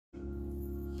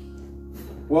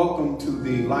Welcome to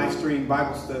the live stream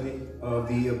Bible study of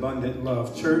the Abundant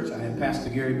Love Church. I am Pastor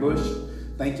Gary Bush.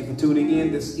 Thank you for tuning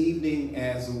in this evening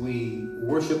as we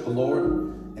worship the Lord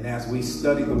and as we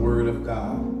study the Word of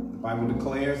God. The Bible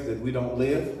declares that we don't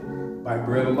live by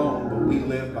bread alone, but we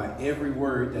live by every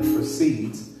word that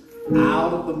proceeds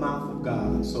out of the mouth of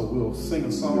God. So we'll sing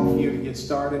a song here to get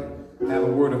started, have a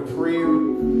word of prayer,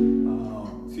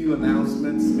 a few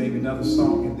announcements, maybe another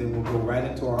song, and then we'll go right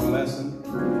into our lesson.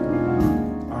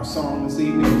 Our song this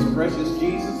evening is Precious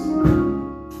Jesus.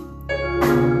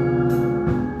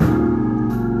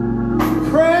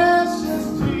 Precious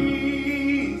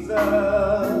Jesus,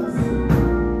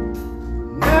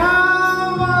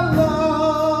 now I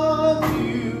love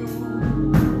you.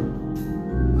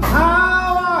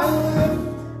 How I lift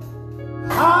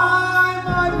high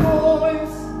my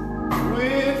voice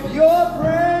with your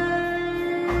praise.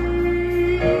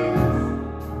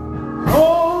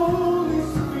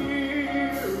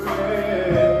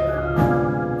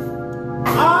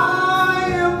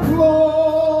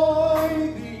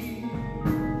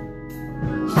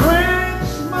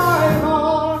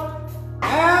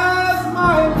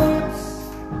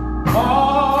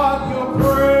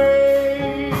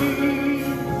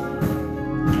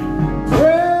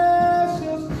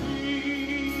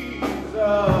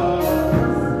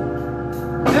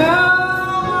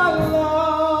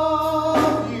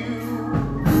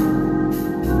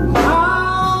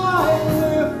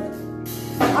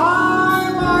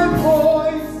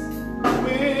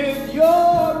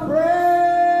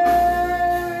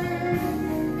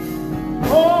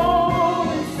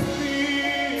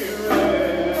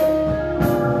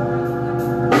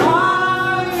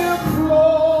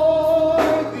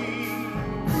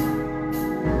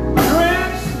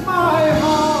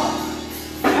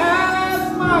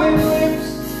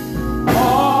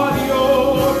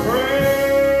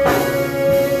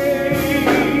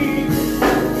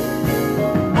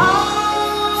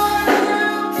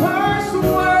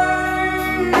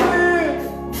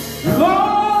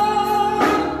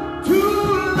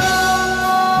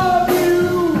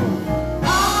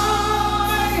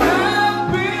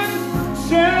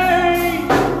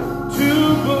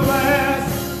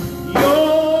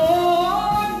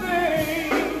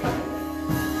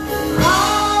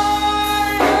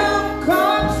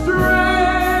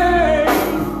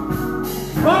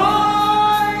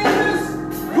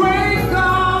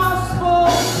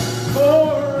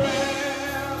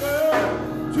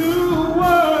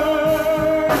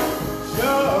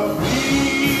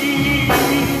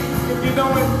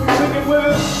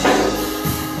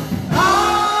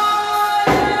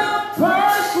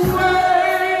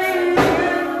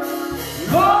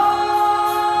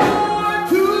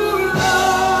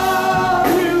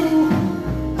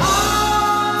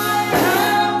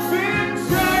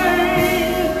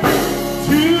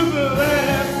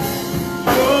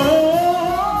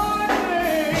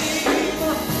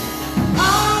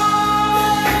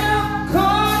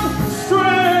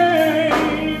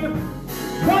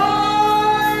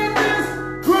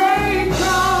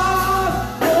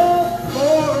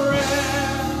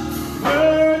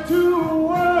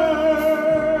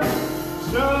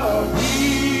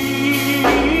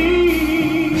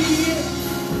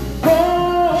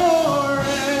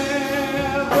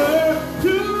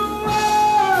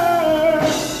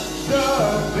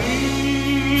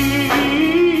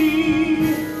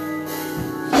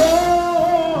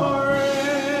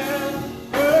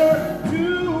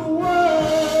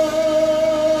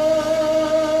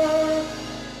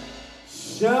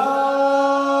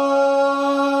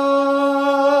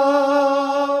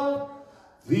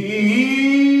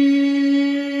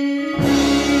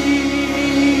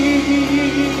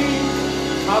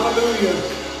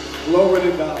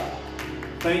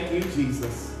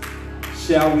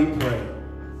 Shall we pray?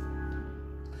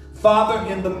 Father,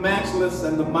 in the matchless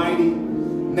and the mighty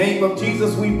name of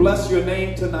Jesus, we bless your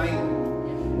name tonight.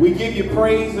 We give you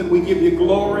praise and we give you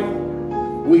glory.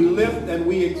 We lift and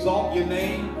we exalt your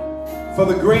name for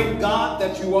the great God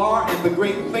that you are and the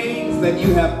great things that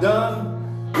you have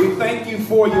done. We thank you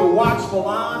for your watchful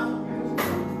eye.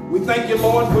 We thank you,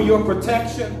 Lord, for your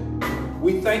protection.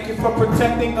 We thank you for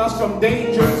protecting us from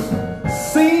dangers,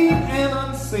 seen and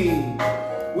unseen.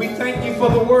 We thank you for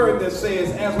the word that says,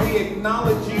 as we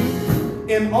acknowledge you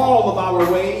in all of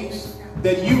our ways,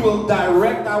 that you will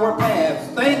direct our paths.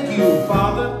 Thank you,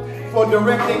 Father, for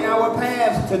directing our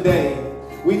paths today.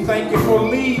 We thank you for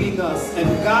leading us and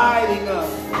guiding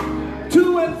us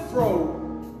to and fro,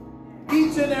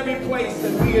 each and every place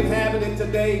that we inhabited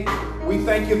today. We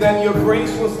thank you that your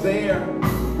grace was there.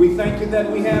 We thank you that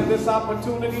we have this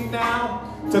opportunity now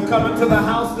to come into the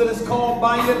house that is called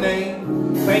by your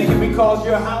name. Thank you because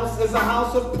your house is a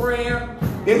house of prayer.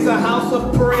 It's a house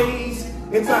of praise.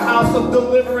 It's a house of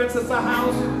deliverance. It's a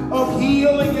house of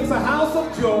healing. It's a house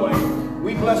of joy.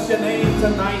 We bless your name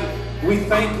tonight. We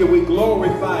thank you. We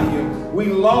glorify you. We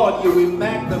laud you. We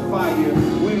magnify you.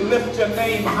 We lift your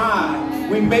name high.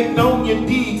 We make known your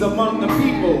deeds among the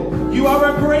people. You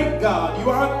are a great God. You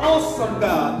are an awesome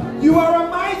God. You are a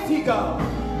mighty God.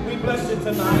 We bless you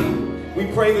tonight. We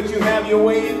pray that you have your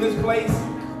way in this place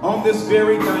on this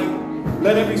very night.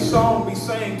 Let every song be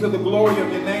sang to the glory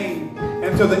of your name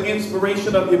and to the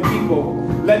inspiration of your people.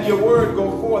 Let your word go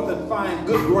forth and find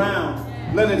good ground.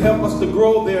 Let it help us to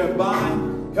grow thereby.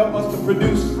 Help us to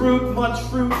produce fruit, much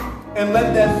fruit, and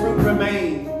let that fruit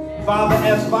remain. Father,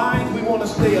 as vines, we want to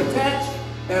stay attached,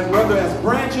 and whether as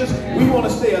branches, we want to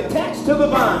stay attached to the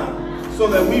vine so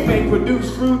that we may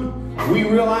produce fruit. We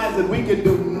realize that we can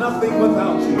do nothing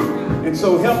without you. And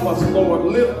so help us, Lord,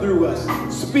 live through us,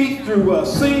 speak through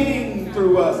us, sing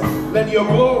through us. Let your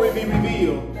glory be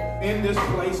revealed in this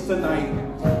place tonight.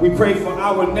 We pray for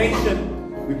our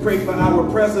nation. We pray for our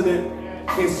president,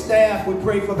 his staff. We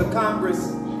pray for the Congress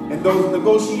and those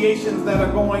negotiations that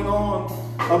are going on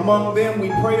among them. We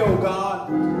pray, oh God,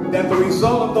 that the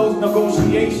result of those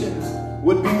negotiations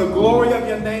would be the glory of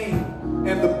your name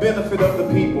and the benefit of the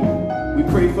people. We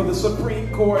pray for the Supreme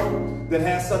Court that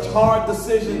has such hard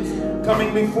decisions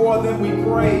coming before them. We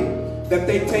pray that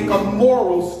they take a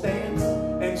moral stance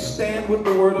and stand with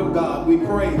the word of God. We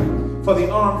pray for the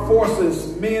armed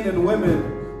forces, men and women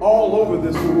all over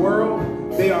this world.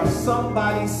 They are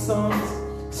somebody's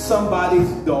sons, somebody's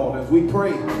daughters. We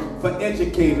pray for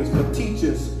educators, for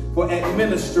teachers, for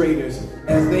administrators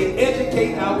as they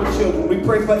educate our children. We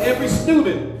pray for every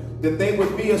student that they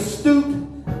would be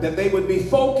astute, that they would be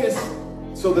focused,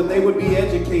 so that they would be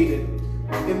educated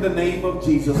in the name of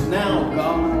Jesus. Now,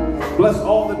 God, bless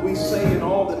all that we say and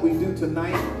all that we do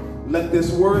tonight. Let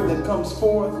this word that comes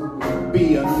forth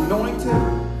be anointed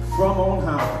from on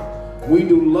high. We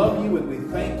do love you and we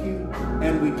thank you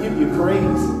and we give you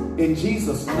praise in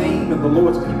Jesus' name. And the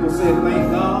Lord's people said, thank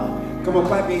God. Come on,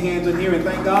 clap your hands in here and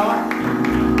thank God.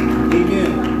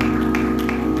 Amen.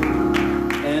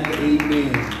 And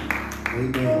amen.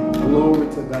 Amen. Glory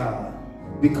to God.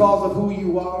 Because of who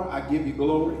you are, I give you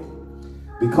glory.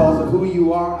 Because of who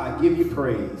you are, I give you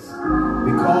praise.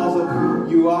 Because of who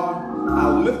you are,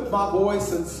 I lift my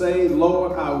voice and say,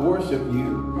 Lord, I worship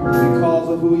you because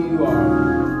of who you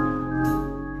are.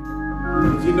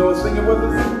 Did you know it? Sing it with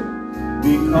us.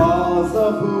 Because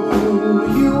of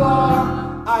who you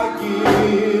are, I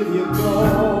give you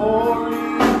glory.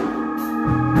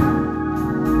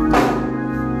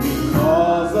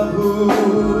 Because of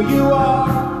who you are,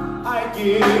 I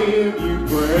give you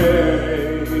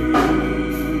praise.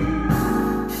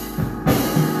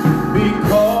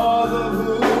 Because of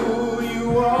who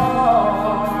you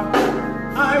are,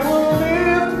 I will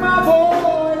lift my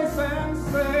voice and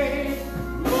say,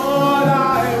 Lord,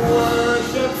 I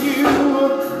worship you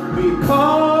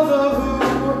because of who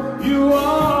you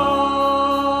are.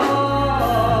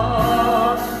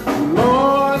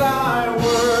 Lord, I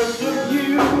worship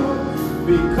you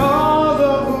because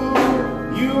of who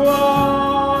you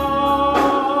are.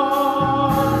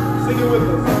 Sing it with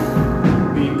us.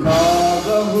 Because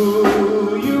of who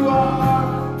you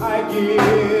are, I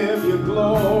give you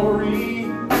glory.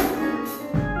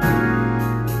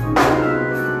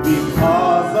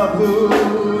 Because of who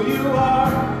you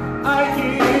are, I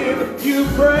give you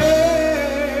praise.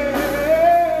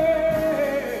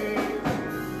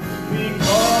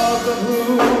 Because of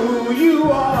who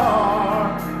you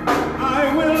are,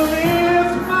 I will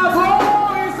lift my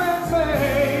voice and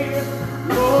say,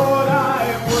 Lord, I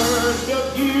worship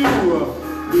you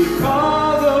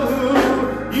because of who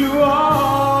you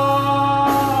are.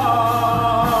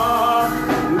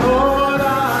 Lord,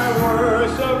 I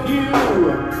worship you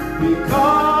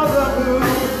because of who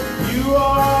you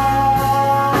are.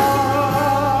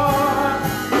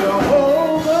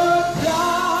 Jehovah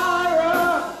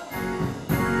Jireh,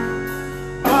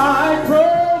 my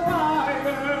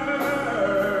provider.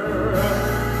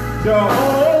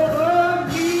 Jehovah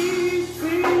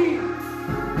Nissi,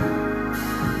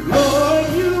 Lord,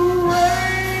 you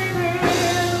reign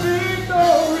in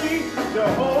victory.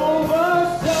 Jehovah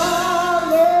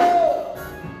Shalom,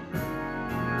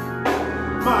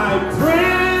 my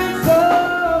Prince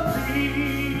of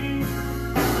Peace,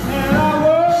 and I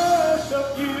worship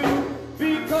you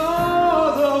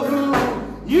because of who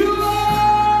you are.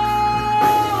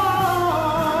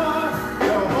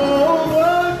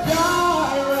 Jehovah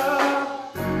Jireh,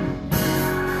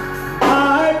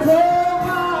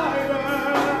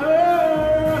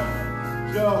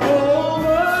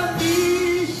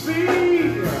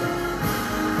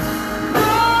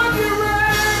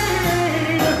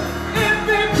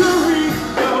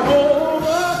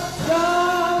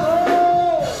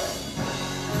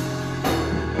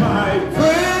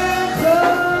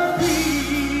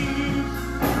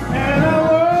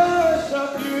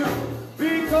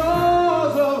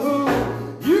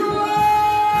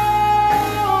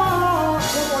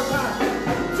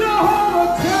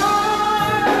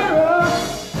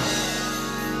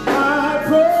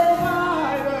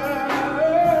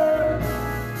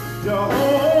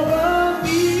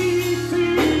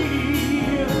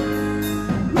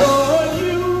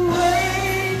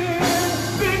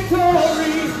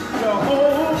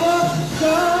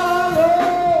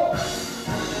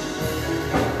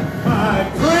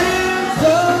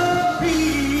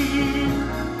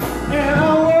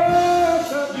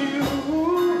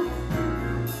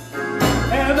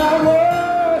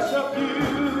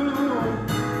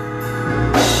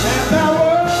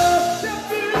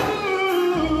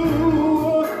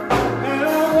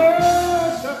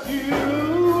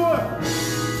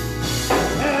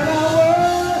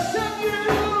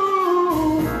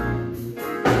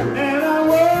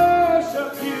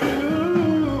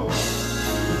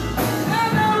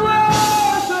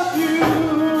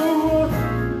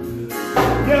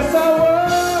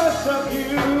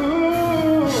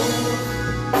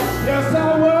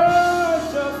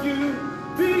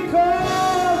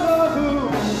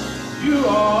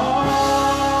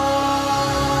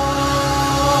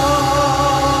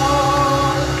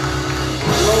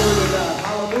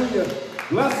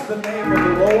 the name of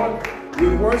the Lord.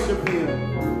 We worship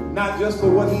him, not just for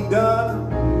what he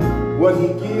done, what he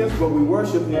gives, but we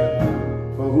worship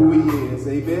him for who he is.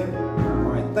 Amen.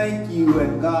 All right, thank you,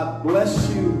 and God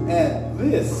bless you. At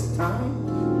this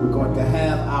time, we're going to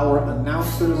have our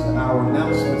announcers, and our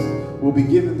announcements will be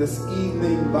given this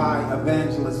evening by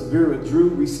Evangelist Vera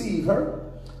Drew. Receive her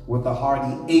with a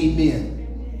hearty amen.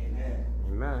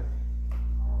 Amen.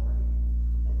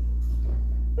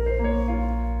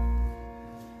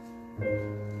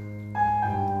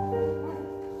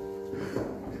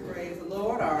 Praise the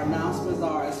Lord. Our announcements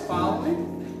are as following.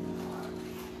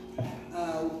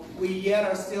 We yet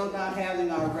are still not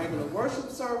having our regular worship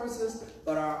services,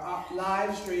 but our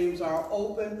live streams are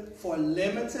open for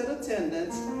limited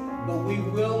attendance, but we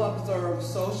will observe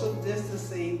social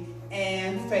distancing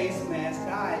and face mask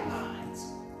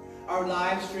guidelines. Our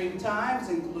live stream times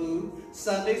include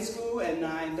Sunday school at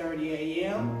 9:30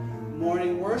 a.m.,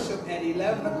 morning worship at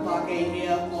 11 o'clock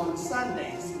a.m. on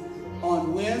Sundays.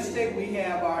 On Wednesday, we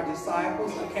have our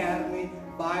Disciples Academy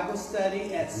Bible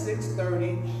study at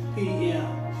 6:30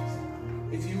 p.m.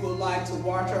 If you would like to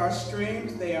watch our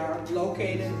streams, they are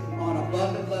located on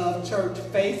Abundant Love Church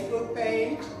Facebook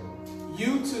page,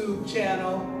 YouTube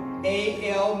channel,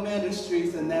 AL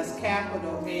Ministries, and that's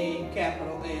capital A,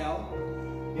 capital L.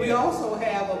 We also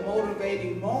have a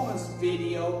Motivating Moments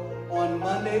video on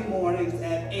Monday mornings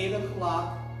at 8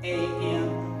 o'clock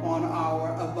a.m. on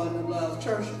our Abundant Love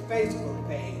Church Facebook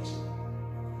page.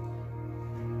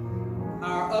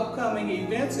 Our upcoming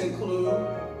events include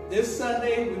this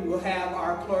Sunday, we will have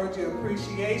our Clergy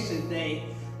Appreciation Day.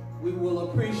 We will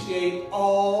appreciate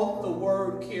all the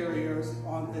word carriers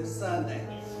on this Sunday.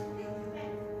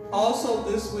 Also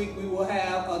this week, we will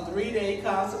have a 3-day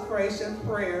consecration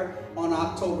prayer on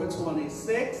October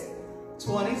 26th,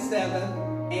 27th,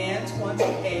 and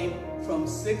 28th from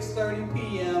 6:30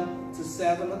 p.m. to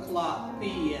 7 o'clock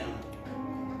p.m.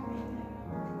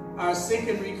 Our Sick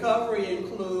and Recovery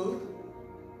include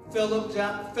Philip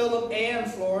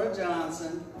and Flora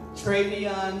Johnson,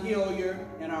 Travion Hilliard,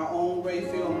 and our own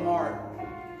Rayfield Martin.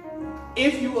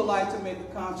 If you would like to make a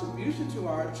contribution to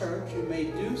our church, you may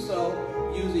do so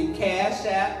using Cash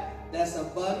App. That's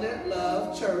Abundant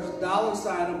Love Church, $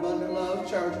 Abundant Love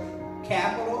Church,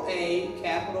 capital A,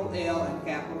 capital L, and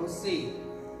capital C.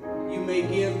 You may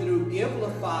give through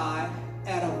Givelify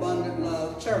at Abundant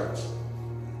Love Church.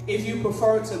 If you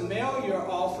prefer to mail your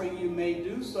offering, you may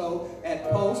do so at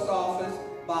Post Office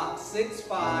Box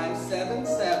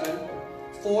 6577,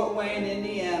 Fort Wayne,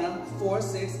 Indiana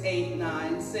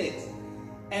 46896.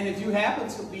 And if you happen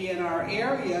to be in our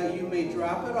area, you may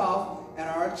drop it off at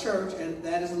our church, and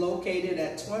that is located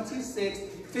at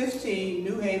 2615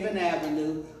 New Haven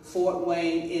Avenue, Fort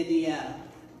Wayne, Indiana.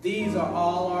 These are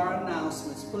all our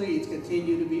announcements. Please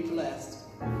continue to be blessed.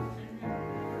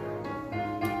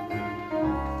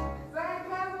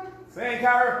 Sing,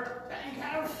 Kyra. Sing,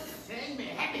 Kyra. Sing me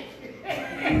happy.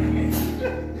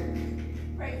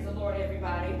 Praise the Lord,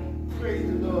 everybody. Praise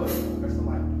the Lord. Press the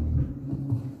mic.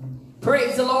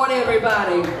 Praise the Lord,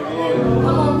 everybody. Come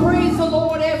on, praise the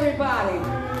Lord, everybody.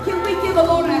 Can we give the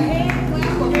Lord a hand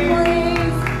clap of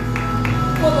praise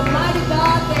for the mighty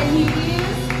God that He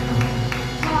is?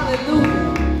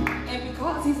 Hallelujah. And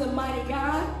because He's a mighty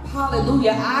God,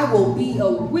 hallelujah, I will be a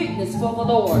witness for the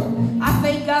Lord. I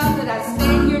thank God that I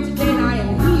stand here today and I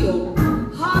am healed.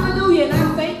 Hallelujah, and I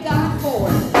thank God for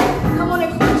it. Come on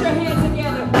and put your hands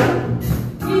together.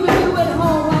 Even you at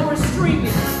home while we're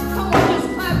streaming. Come on, just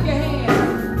clap your hands.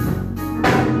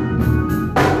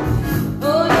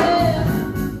 Oh, yeah.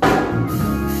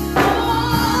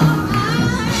 Oh,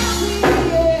 I'll be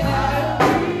here.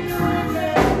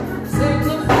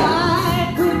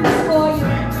 Sanctified witness for you.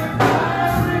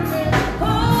 Oh,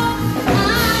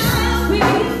 I'll be.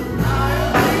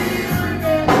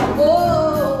 Oh,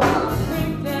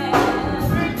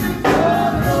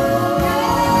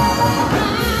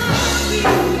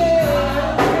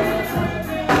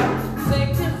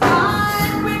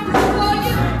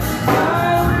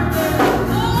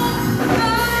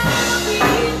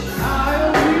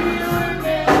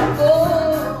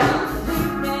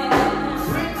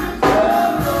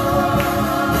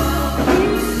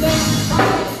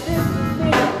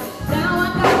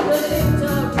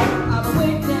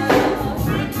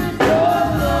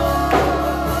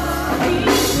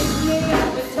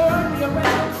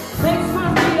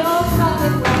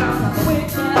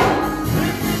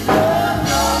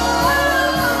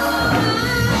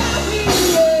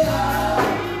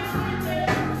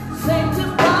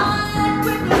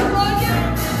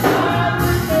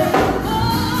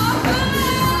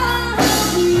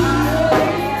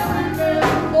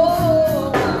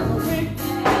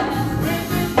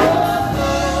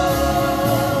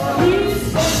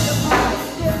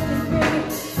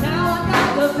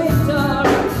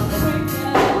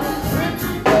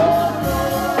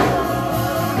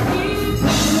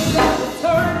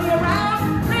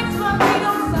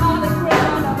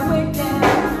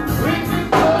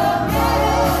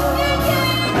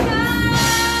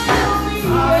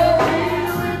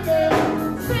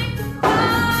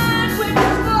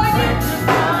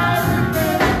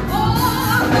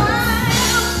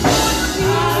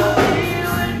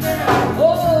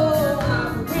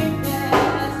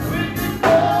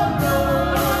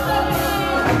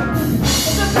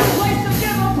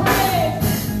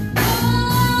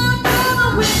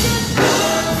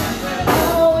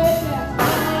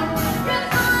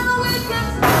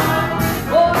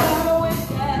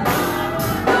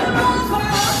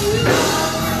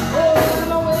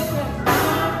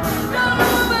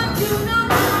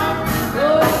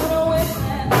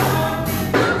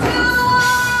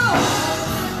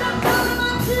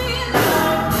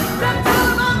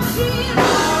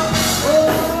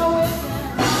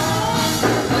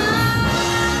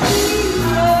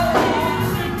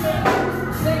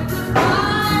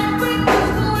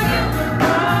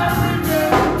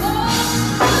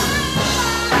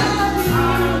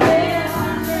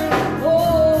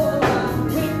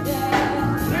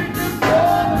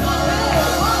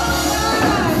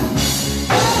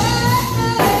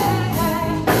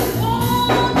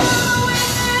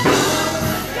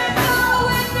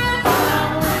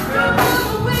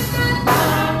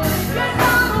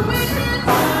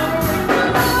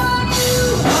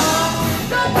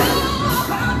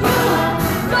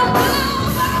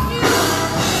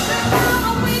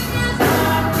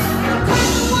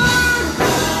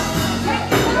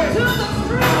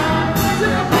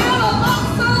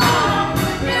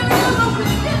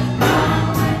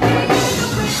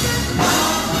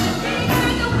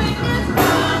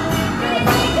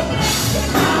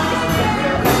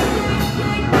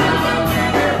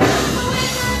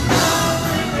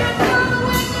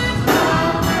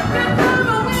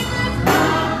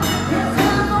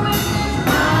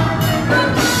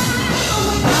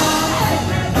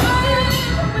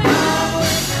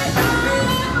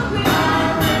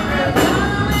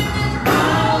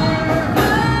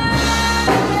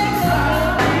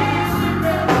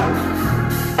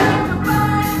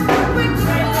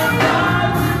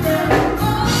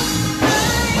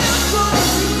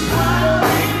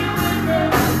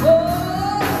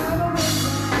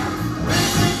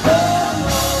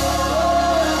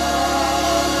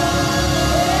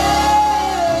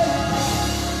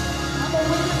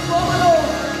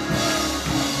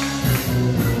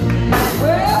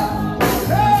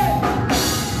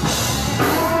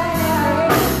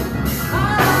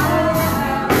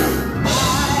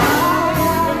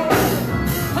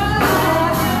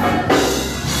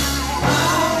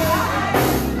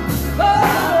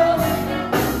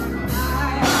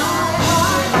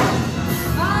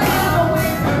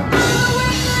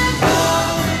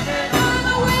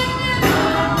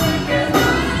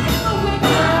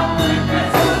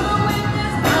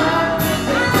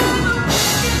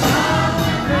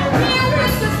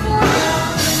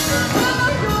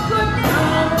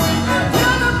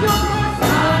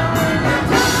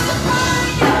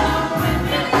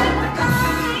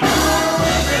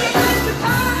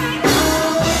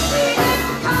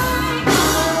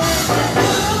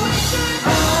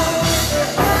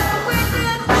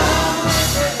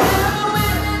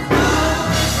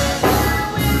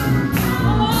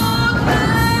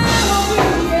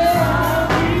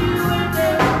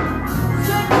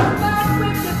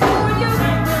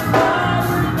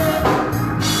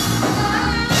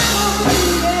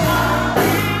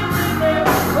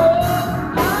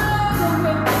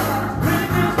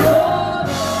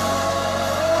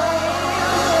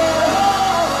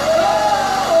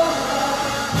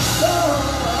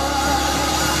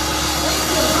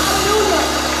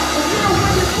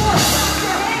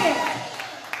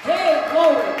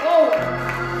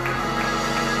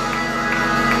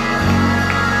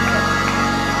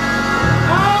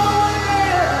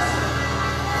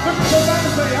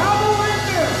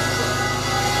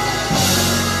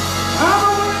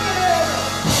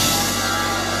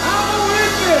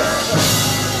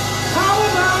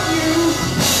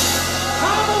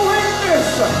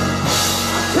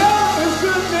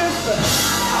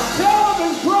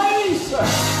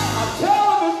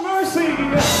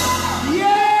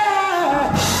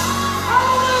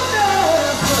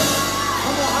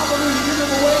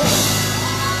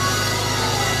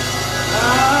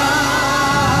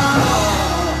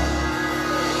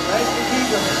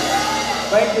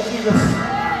 Thank you, Jesus.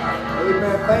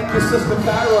 Amen. Thank you, Sister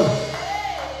Kyra.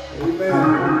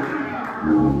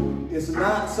 Amen. It's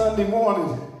not Sunday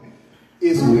morning.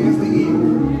 It's Wednesday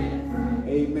evening.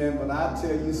 Amen. But I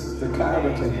tell you, Sister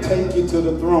Kyra can take you to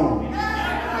the throne.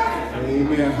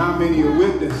 Amen. How many are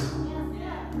witness?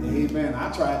 Amen.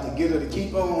 I tried to get her to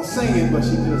keep on singing, but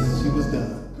she was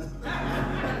done.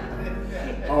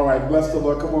 All right, bless the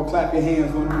Lord. Come on, clap your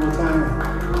hands one more time.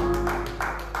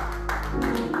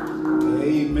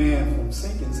 Amen. From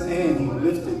sinking sand, he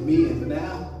lifted me, and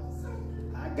now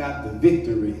I got the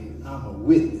victory. I'm a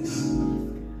witness.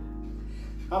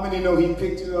 How many know he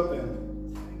picked you up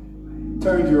and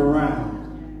turned you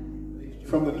around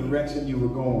from the direction you were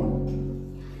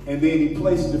going? And then he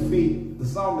placed your feet. The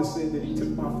psalmist said that he took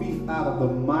my feet out of the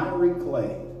miry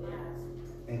clay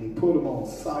and he put them on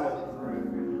solid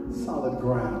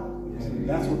ground. And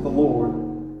that's what the Lord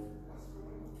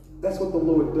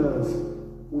does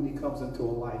when he comes into a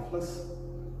life.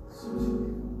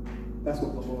 That's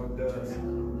what the Lord does.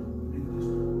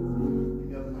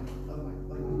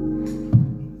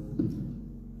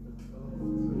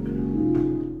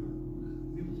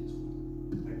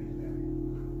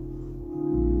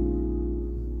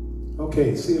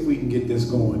 Okay, see if we can get this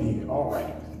going here. All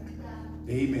right.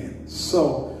 Amen.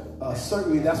 So,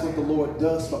 certainly that's what the Lord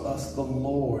does for us. The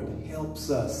Lord helps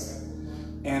us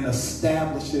and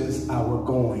establishes our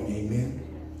going. Amen.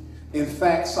 In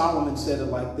fact, Solomon said it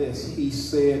like this. He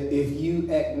said, if you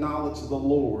acknowledge the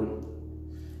Lord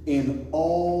in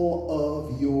all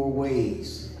of your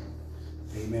ways,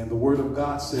 amen, the word of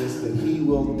God says that he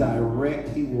will direct,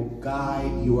 he will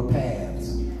guide your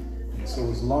paths. So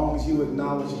as long as you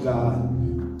acknowledge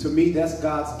God, to me, that's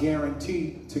God's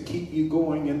guarantee to keep you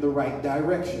going in the right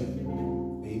direction.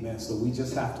 Amen. So we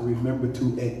just have to remember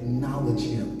to acknowledge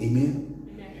him. Amen.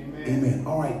 Amen.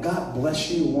 All right. God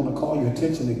bless you. I want to call your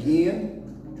attention again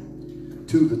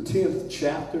to the 10th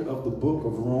chapter of the book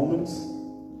of Romans.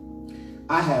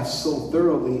 I have so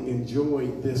thoroughly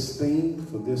enjoyed this theme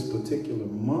for this particular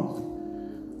month.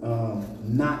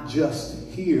 Not just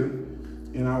here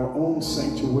in our own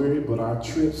sanctuary, but our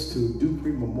trips to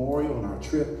Dupree Memorial and our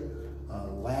trip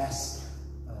last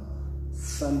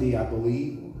Sunday, I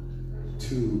believe,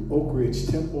 to Oak Ridge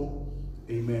Temple.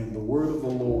 Amen. The word of the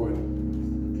Lord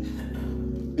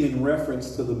in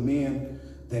reference to the men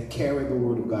that carry the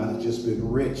word of God has just been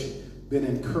rich, been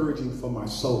encouraging for my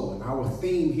soul. And our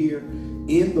theme here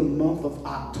in the month of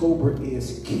October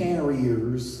is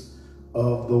carriers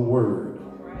of the word.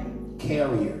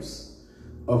 Carriers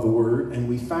of the word. And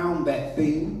we found that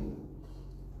theme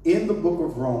in the book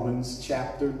of Romans,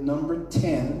 chapter number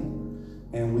 10,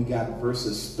 and we got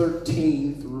verses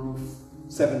 13 through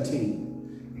 17.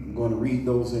 I'm going to read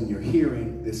those in your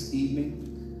hearing this evening.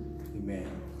 Amen.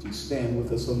 Would you stand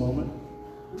with us a moment?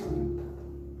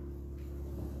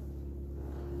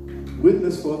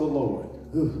 Witness for the Lord.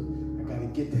 I gotta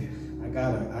get there. I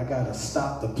gotta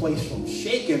stop the place from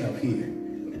shaking up here.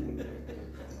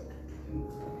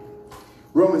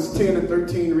 Romans 10 and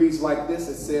 13 reads like this.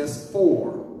 It says,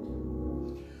 for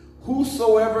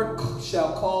whosoever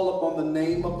shall call upon the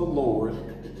name of the Lord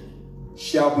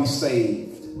shall be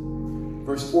saved.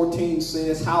 Verse 14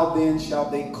 says, how then shall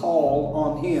they call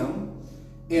on him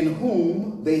in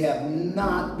whom they have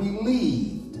not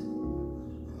believed?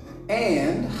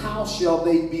 And how shall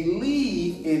they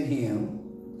believe in him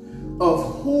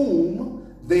of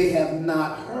whom they have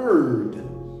not heard?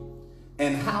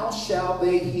 And how shall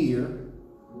they hear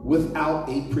without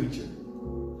a preacher?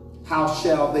 How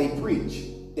shall they preach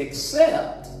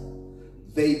except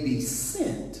they be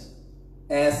sent?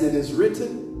 As it is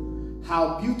written,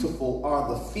 how beautiful are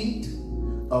the feet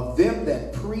of them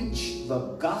that preach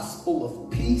the gospel of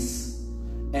peace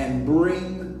and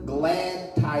bring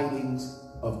glad tidings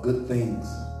of good things.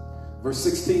 Verse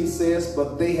 16 says,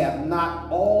 but they have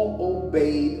not all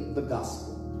obeyed the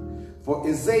gospel. For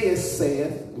Isaiah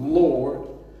saith, Lord,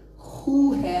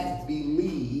 who hath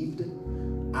believed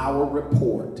our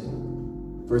report?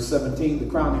 Verse 17, the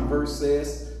crowning verse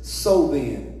says, so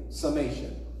then,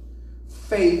 summation,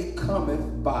 faith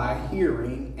cometh by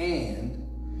hearing, and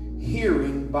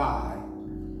hearing by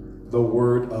the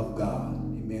word of God.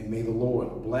 Amen. May the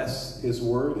Lord bless his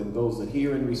word and those that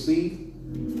hear and receive.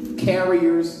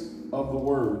 Carriers of the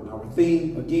word. Our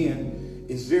theme, again,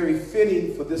 is very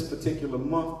fitting for this particular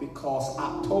month because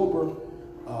October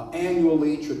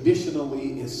annually,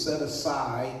 traditionally, is set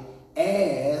aside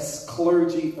as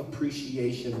Clergy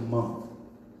Appreciation Month.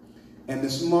 And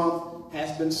this month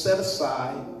has been set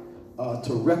aside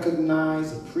to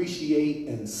recognize, appreciate,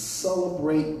 and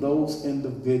celebrate those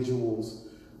individuals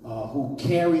who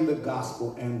carry the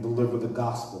gospel and deliver the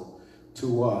gospel.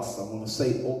 to us. I want to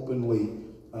say openly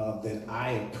that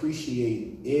I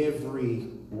appreciate every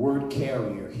word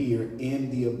carrier here in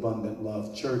the Abundant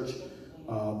Love Church.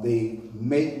 They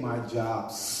make my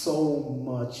job so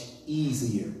much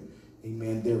easier.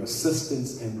 Amen. Their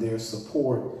assistance and their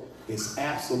support is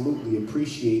absolutely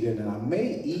appreciated. And I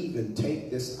may even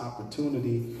take this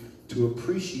opportunity to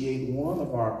appreciate one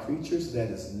of our preachers that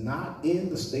is not in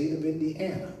the state of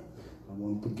Indiana. I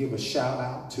want to give a shout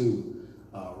out to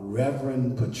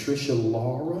Reverend Patricia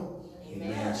Laura.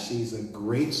 Amen. She's a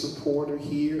great supporter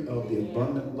here of the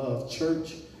Abundant Love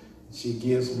Church. She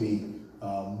gives me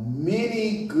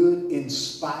many good,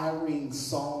 inspiring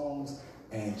songs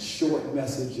and short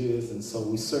messages, and so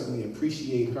we certainly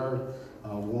appreciate her.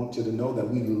 I want you to know that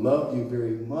we love you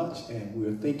very much, and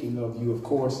we're thinking of you, of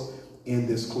course, in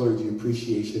this Clergy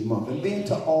Appreciation Month. And then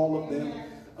to all of them,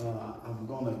 I'm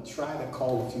going to try to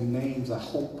call a few names. I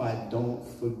hope I don't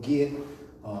forget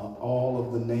all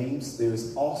of the names.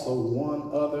 There's also one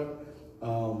other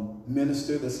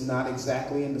minister that's not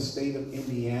exactly in the state of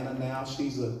Indiana now.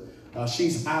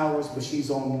 She's ours, but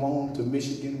she's on loan to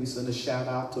Michigan. We send a shout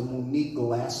out to Monique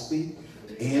Gillespie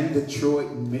in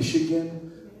Detroit,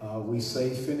 Michigan. We say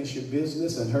finish your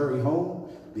business and hurry home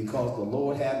because the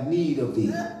Lord have need of thee.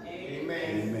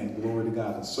 Amen. Amen. Glory to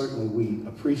God. And certainly we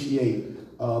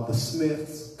appreciate the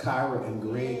Smiths, Kyra and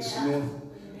Greg Smith.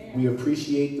 We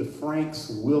appreciate the Franks,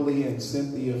 Willie and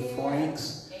Cynthia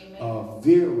Franks,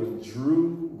 Vera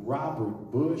Drew,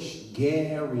 Robert Bush,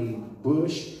 Gary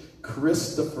Bush,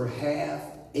 Christopher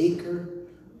Half-Acre.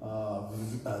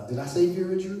 Did I say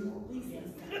Vera Drew?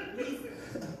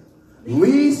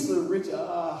 Lisa Richard.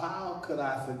 How could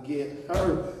I forget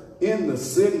her? In the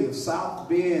city of South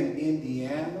Bend,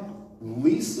 Indiana.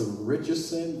 Lisa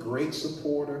Richardson, great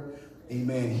supporter,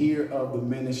 amen, here of the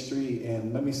ministry.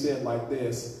 And let me say it like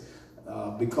this,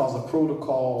 because of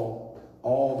protocol,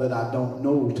 all that I don't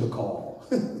know to call.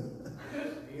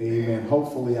 Amen.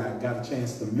 Hopefully I got a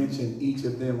chance to mention each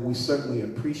of them. We certainly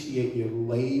appreciate your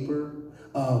labor.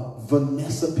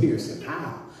 Vanessa Pearson.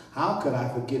 How could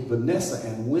I forget Vanessa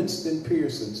and Winston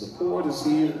Pearson, supporters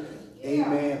here,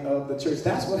 amen, of the church.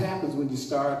 That's what happens when you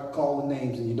start calling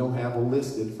names and you don't have a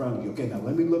list in front of you. Okay, now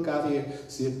let me look out here,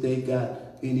 see if they got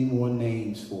any more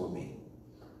names for me.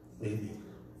 Amen.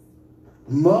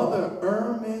 Mother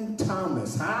Ermin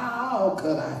Thomas. How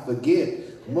could I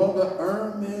forget Mother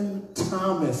Ermin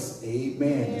Thomas?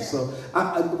 Amen. Yeah. So,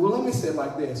 well, let me say it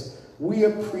like this. We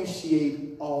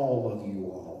appreciate all of you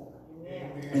all.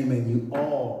 Amen.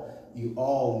 You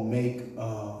all make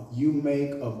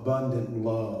Abundant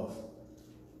Love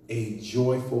a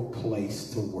joyful place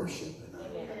to worship.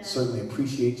 And I certainly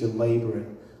appreciate your labor.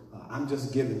 And I'm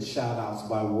just giving shout outs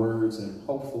by words, and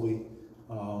hopefully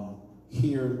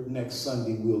here next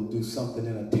Sunday we'll do something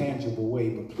in a tangible way.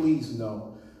 But please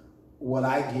know, what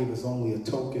I give is only a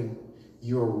token.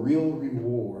 Your real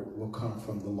reward will come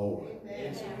from the Lord.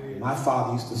 Amen. My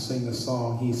father used to sing a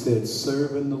song. He said,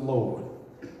 serving the Lord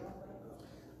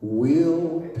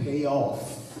will pay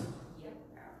off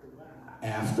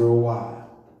after a while.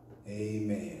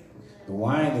 Amen. The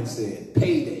wine said,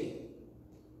 payday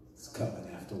is coming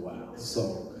after a while.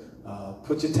 So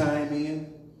put your time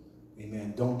in.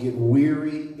 Amen. Don't get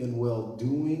weary in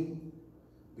well-doing,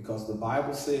 because the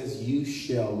Bible says you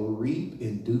shall reap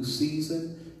in due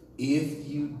season if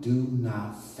you do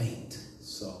not faint.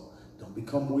 So don't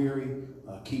become weary.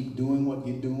 Keep doing what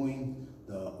you're doing.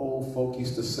 The old folk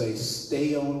used to say,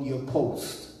 stay on your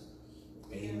post.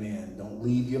 Amen. Don't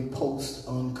leave your post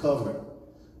uncovered.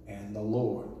 And the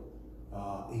Lord,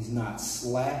 he's not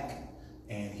slack,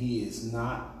 and he is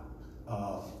not,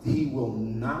 he will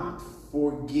not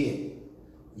forget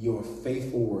your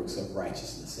faithful works of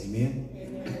righteousness. Amen?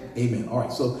 Amen. Amen. All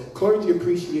right, so Clergy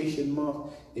Appreciation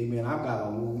Month. Amen. I've got a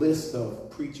list of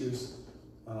preachers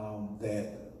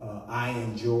that I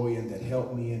enjoy and that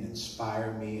help me and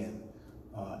inspire me and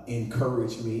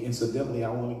encourage me. Incidentally, I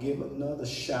want to give another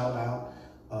shout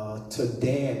out to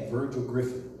Dad Virgil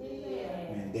Griffin.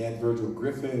 And Dad Virgil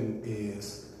Griffin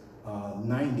is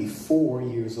 94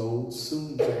 years old,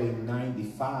 soon to be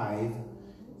 95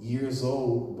 years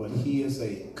old, but he is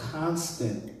a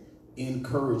constant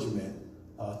encouragement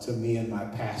to me and my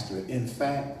pastorate. In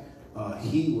fact,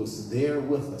 he was there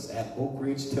with us at Oak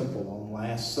Ridge Temple on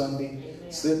last Sunday,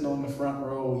 sitting on the front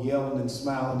row, yelling and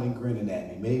smiling and grinning at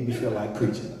me. Made me feel like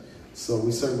preaching. So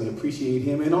we certainly appreciate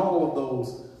him and all of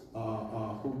those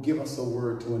who give us a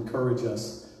word to encourage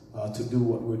us to do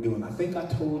what we're doing. I think I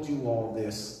told you all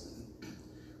this.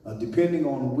 Depending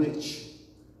on which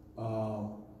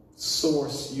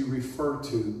source you refer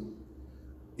to,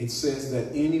 it says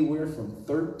that anywhere from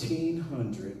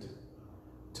 1,300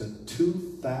 to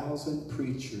 2,000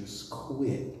 preachers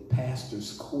quit,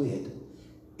 pastors quit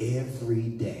every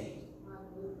day.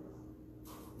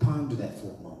 Ponder that for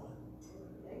a moment.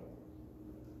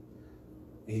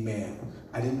 Amen.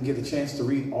 I didn't get a chance to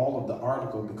read all of the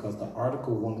article because the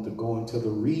article wanted to go into the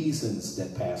reasons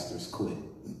that pastors quit.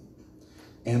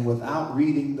 And without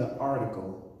reading the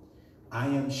article, I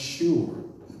am sure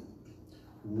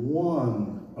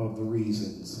one of the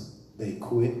reasons they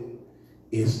quit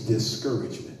is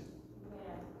discouragement.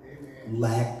 Amen.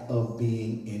 Lack of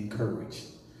being encouraged.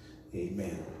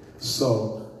 Amen.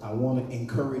 So I want to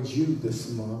encourage you this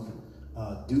month.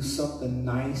 Do something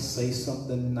nice, say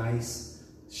something nice,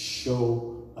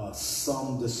 show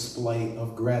some display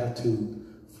of gratitude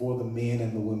for the men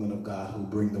and the women of God who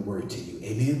bring the word to you.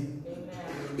 Amen? Amen.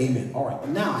 Amen. All right.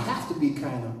 Now I have to be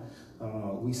kind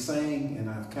of, we sang and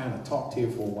I've kind of talked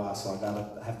here for a while, so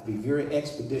I have to be very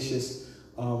expeditious.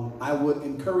 I would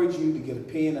encourage you to get a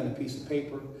pen and a piece of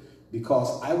paper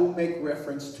because I will make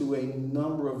reference to a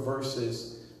number of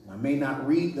verses. I may not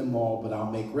read them all, but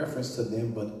I'll make reference to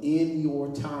them. But in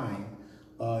your time,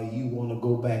 you want to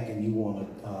go back and you want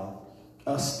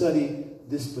to study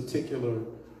this particular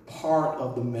part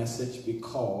of the message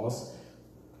because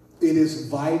it is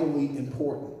vitally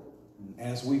important.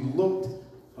 As we looked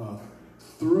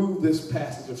through this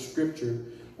passage of Scripture,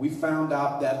 we found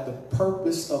out that the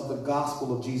purpose of the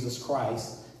gospel of Jesus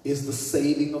Christ is the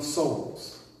saving of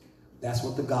souls. That's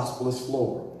what the gospel is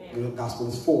for. The gospel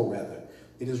is for, rather.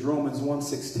 It is Romans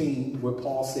 1:16 where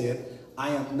Paul said, I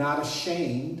am not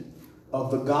ashamed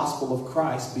of the gospel of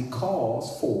Christ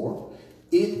because for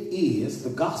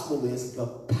the gospel is the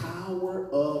power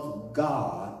of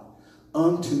God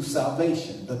unto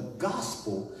salvation. The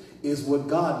gospel is what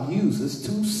God uses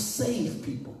to save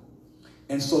people.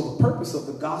 And so the purpose of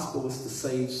the gospel is to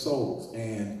save souls.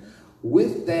 And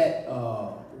with that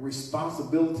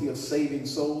responsibility of saving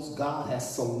souls, God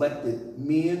has selected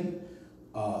men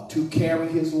to carry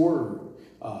his word.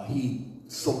 He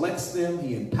selects them,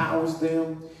 he empowers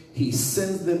them, he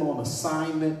sends them on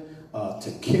assignment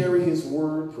to carry his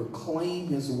word, proclaim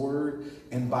his word,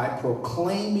 and by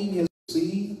proclaiming his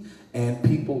seed, and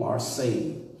people are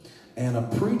saved. And a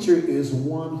preacher is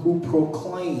one who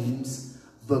proclaims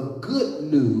the good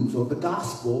news or the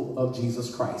gospel of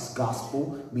Jesus Christ.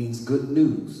 Gospel means good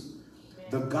news.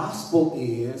 The gospel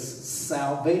is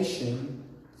salvation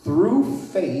through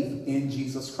faith in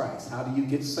Jesus Christ. How do you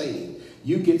get saved?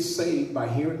 You get saved by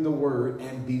hearing the word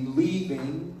and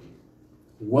believing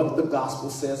what the gospel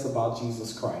says about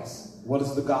Jesus Christ. What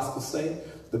does the gospel say?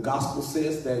 The gospel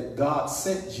says that God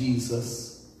sent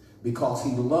Jesus because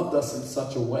he loved us in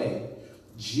such a way.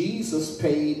 Jesus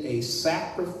paid a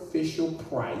sacrificial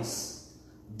price,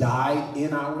 died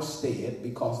in our stead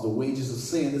because the wages of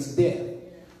sin is death.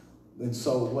 And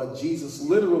so what Jesus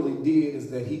literally did is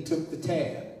that he took the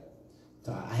tab.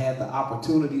 I had the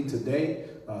opportunity today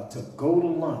to go to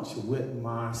lunch with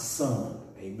my son.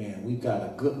 Amen. We've got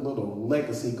a good little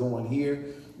legacy going here.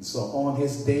 And so on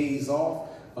his days off,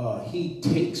 he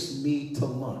takes me to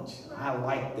lunch. I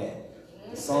like that.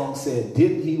 The song said,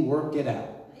 didn't he work it out?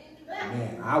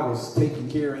 Man, I was taking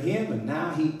care of him and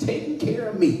now he taking care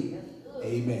of me.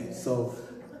 Amen. So,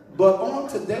 but on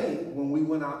today, when we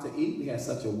went out to eat, we had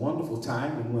such a wonderful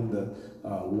time. And when the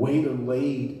waiter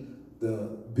laid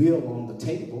the bill on the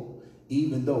table,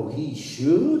 even though he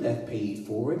should have paid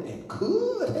for it and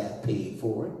could have paid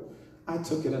for it, I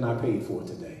took it and I paid for it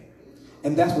today.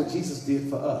 And that's what Jesus did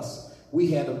for us.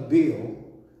 We had a bill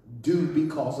due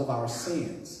because of our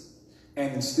sins.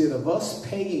 And instead of us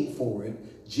paying for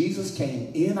it, Jesus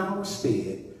came in our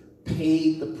stead,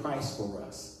 paid the price for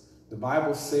us. The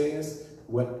Bible says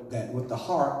that with the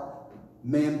heart,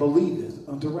 man believeth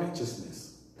unto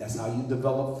righteousness. That's how you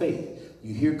develop faith.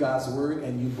 You hear God's word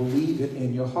and you believe it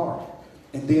in your heart.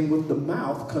 And then with the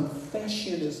mouth,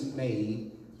 confession is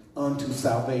made unto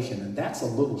salvation. And that's a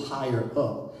little higher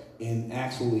up in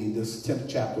actually this 10th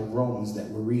chapter of Romans that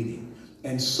we're reading.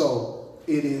 And so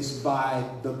it is by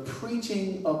the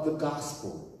preaching of the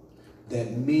gospel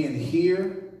that men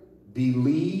hear,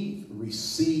 believe,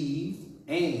 receive,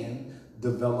 and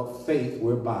develop faith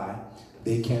whereby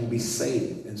they can be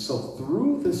saved. And so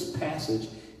through this passage,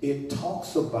 it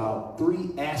talks about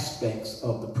three aspects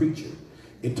of the preacher.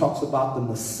 It talks about the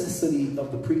necessity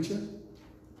of the preacher.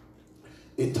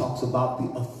 It talks about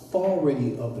the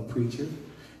authority of the preacher.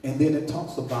 And then it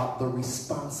talks about the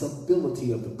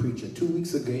responsibility of the preacher. Two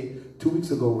weeks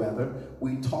ago,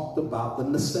 we talked about the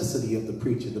necessity of the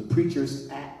preacher. The preacher is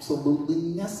absolutely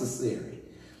necessary.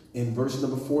 In verse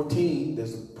number 14,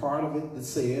 there's a part of it that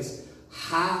says,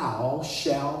 how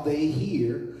shall they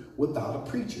hear without a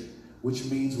preacher? which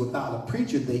means without a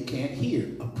preacher, they can't hear.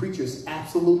 A preacher is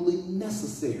absolutely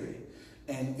necessary.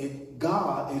 And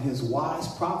God, in his wise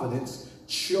providence,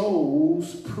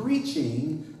 chose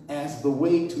preaching as the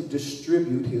way to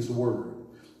distribute his word.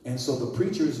 And so the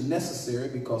preacher is necessary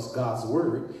because God's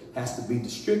word has to be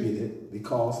distributed,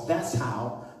 because that's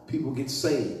how people get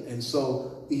saved. And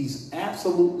so he's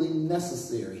absolutely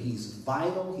necessary. He's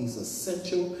vital. He's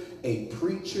essential. A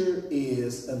preacher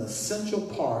is an essential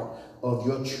part of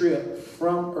your trip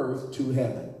from earth to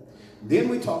heaven. Then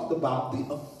we talked about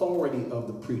the authority of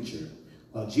the preacher.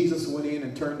 Jesus went in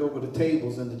and turned over the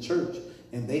tables in the church,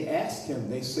 and they asked him,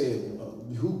 they said,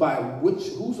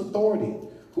 whose authority?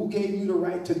 Who gave you the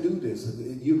right to do this?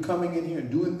 You're coming in here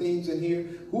and doing things in here.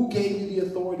 Who gave you the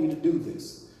authority to do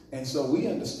this? And so we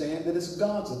understand that it's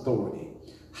God's authority.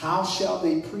 How shall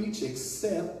they preach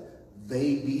except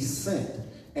they be sent?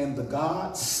 And the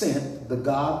God sent, the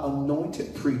God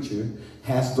anointed preacher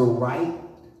has the right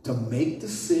to make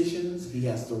decisions. He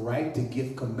has the right to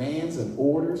give commands and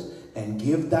orders and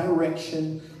give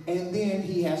direction. And then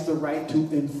he has the right to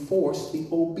enforce the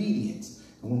obedience.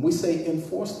 And when we say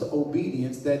enforce the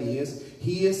obedience, that is,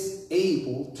 he is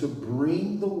able to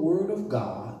bring the word of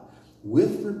God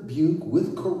with rebuke,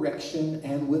 with correction,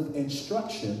 and with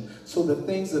instruction, so that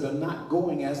things that are not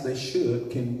going as they should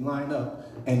can line up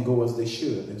and go as they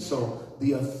should. And so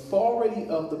the authority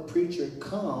of the preacher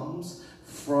comes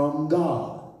from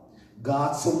God.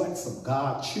 God selects them.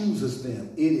 God chooses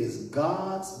them. It is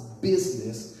God's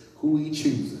business who he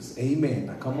chooses. Amen.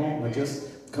 Now come on.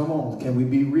 Come on. Can we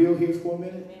be real here for a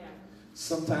minute?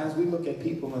 Sometimes we look at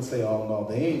people and say, oh no,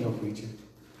 they ain't no preacher.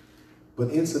 But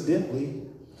incidentally,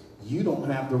 you don't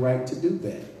have the right to do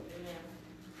that.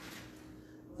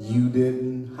 You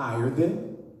didn't hire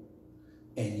them,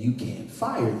 and you can't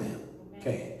fire them.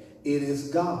 Okay. It is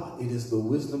God. It is the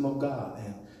wisdom of God.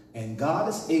 And God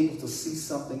is able to see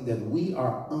something that we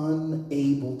are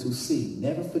unable to see.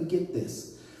 Never forget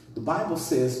this. The Bible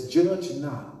says, judge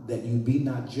not, that you be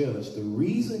not judged. The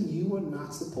reason you are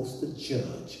not supposed to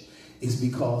judge is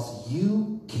because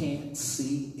you can't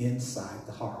see inside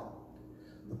the heart.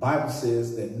 The Bible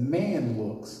says that man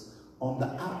looks on the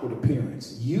outward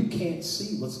appearance. You can't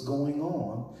see what's going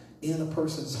on in a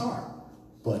person's heart,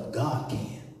 but God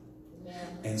can.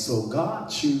 And so God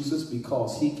chooses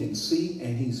because he can see,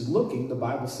 and he's looking. The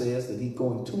Bible says that he's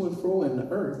going to and fro in the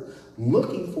earth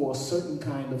looking for a certain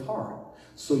kind of heart.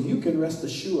 So you can rest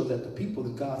assured that the people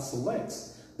that God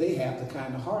selects, they have the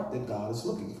kind of heart that God is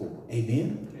looking for.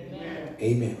 Amen? Amen.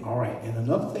 Amen. All right. And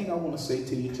another thing I want to say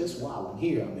to you just while I'm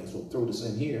here, I may as well throw this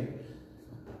in here.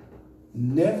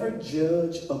 Never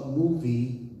judge a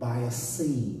movie by a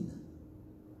scene.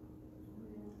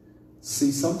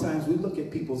 See, sometimes we look at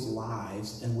people's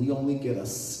lives and we only get a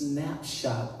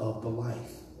snapshot of the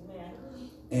life.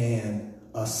 And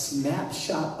a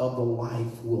snapshot of the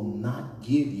life will not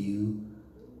give you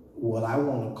what I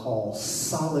want to call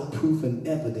solid proof and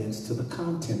evidence to the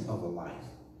content of a life.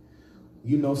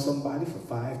 You know somebody for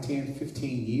 5, 10,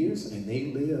 15 years and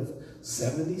they live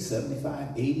 70, 75,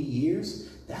 80 years.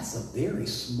 That's a very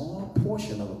small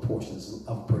portion of a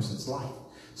person's life.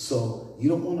 So you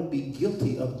don't want to be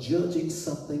guilty of judging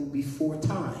something before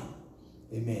time.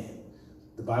 Amen.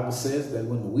 The Bible says that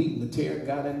when the wheat and the tare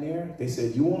got in there, they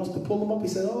said, you want us to pull them up? He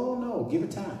said, oh no, give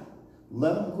it time.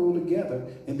 Let them grow together,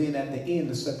 and then at the end,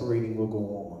 the separating will go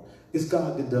on. It's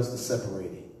God that does the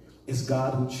separating. It's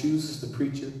God who chooses the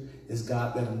preacher. It's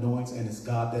God that anoints, and it's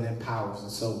God that empowers. And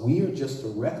so we are just to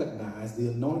recognize the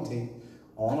anointing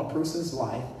on a person's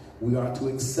life. We are to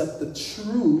accept the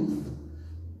truth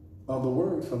of the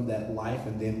word from that life,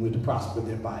 and then we're to prosper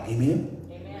thereby. Amen?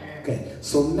 Amen. Okay,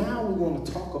 so now we want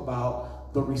to talk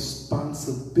about the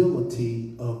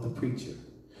responsibility of the preacher.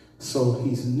 So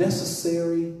he's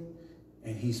necessary,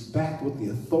 and he's backed with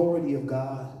the authority of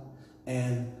God,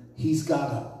 and he's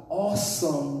got an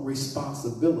awesome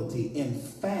responsibility. In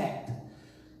fact,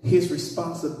 his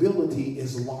responsibility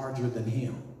is larger than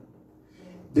him.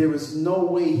 There is no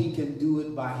way he can do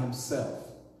it by himself.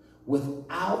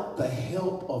 Without the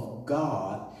help of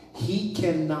God, he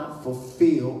cannot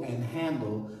fulfill and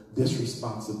handle this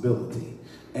responsibility.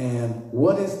 And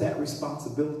what is that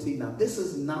responsibility? Now, this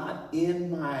is not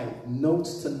in my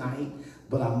notes tonight,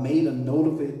 but I made a note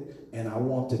of it, and I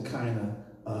want to kind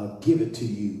of give it to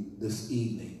you this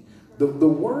evening. The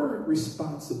word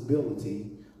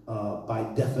responsibility,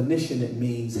 by definition, it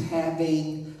means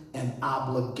having an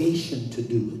obligation to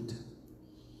do it.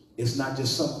 It's not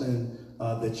just something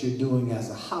that you're doing as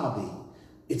a hobby.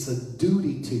 It's a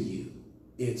duty to you.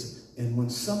 And when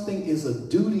something is a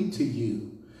duty to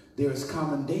you, there's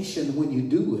commendation when you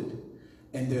do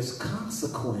it, and there's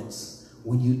consequence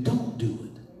when you don't do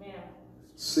it. Amen.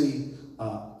 See,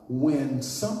 when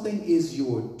something is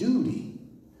your duty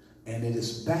and it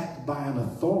is backed by an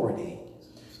authority,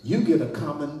 you get a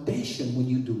commendation when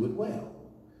you do it well.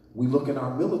 We look at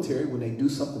our military, when they do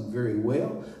something very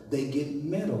well, they get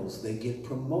medals, they get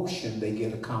promotion, they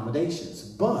get accommodations.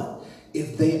 But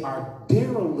if they are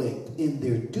derelict in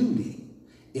their duty,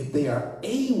 if they are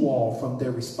AWOL from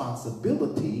their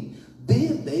responsibility,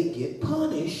 then they get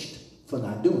punished for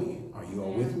not doing it. Are you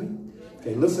all with me?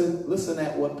 Okay, listen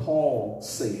at what Paul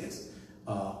says.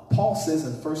 Paul says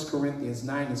in 1 Corinthians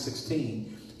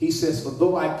 9:16, he says, "For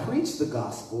though I preach the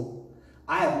gospel,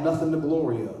 I have nothing to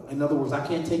glory of." In other words, I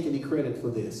can't take any credit for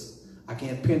this. I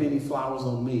can't pin any flowers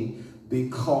on me,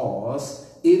 because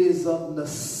it is of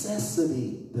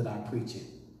necessity that I preach it.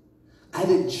 I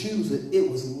didn't choose it.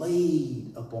 It was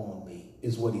laid upon me,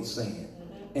 is what he's saying.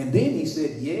 And then he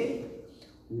said, "Yea,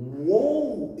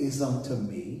 woe is unto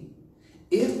me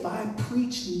if I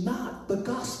preach not the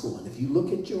gospel." And if you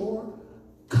look at your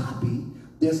copy,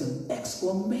 there's an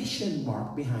exclamation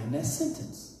mark behind that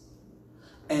sentence.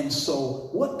 And so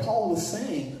what Paul is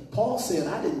saying, Paul said,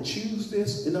 I didn't choose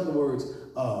this. In other words,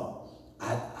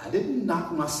 I didn't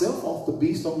knock myself off the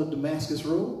beast on the Damascus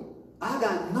road. I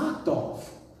got knocked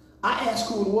off. I asked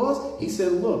who it was. He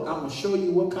said, look, I'm going to show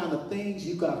you what kind of things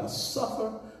you got to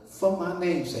suffer for my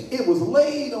name's sake. It was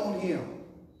laid on him.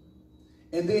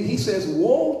 And then he says,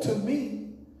 woe to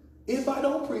me if I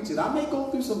don't preach it. I may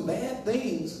go through some bad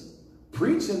things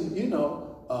preaching,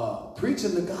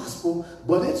 preaching the gospel,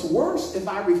 but it's worse if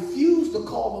I refuse the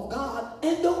call of God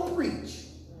and don't preach.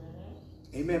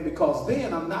 Amen. Because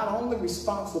then I'm not only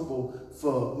responsible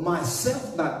for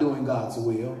myself not doing God's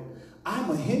will,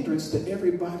 I'm a hindrance to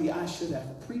everybody I should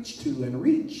have preached to and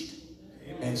reached.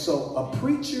 Amen. And so a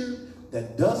preacher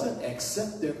that doesn't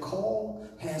accept their call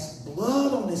has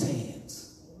blood on his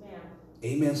hands. Amen.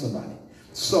 Amen, somebody.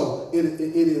 So it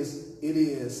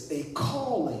is a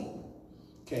calling.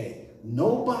 Okay.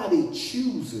 Nobody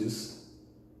chooses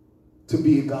to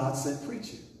be a God-sent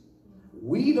preacher.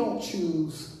 We don't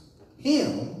choose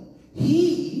him.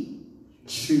 He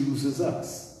chooses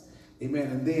us. Amen.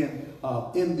 And then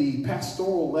in the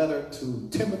pastoral letter to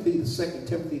Timothy, the 2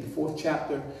 Timothy, the 4th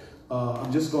chapter,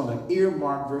 I'm just going to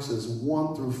earmark verses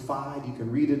 1 through 5. You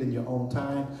can read it in your own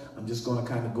time. I'm just going to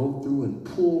kind of go through and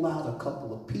pull out a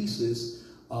couple of pieces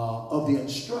of the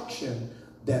instruction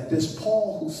that this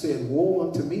Paul, who said, woe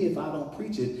unto me if I don't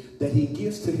preach it, that he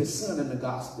gives to his son in the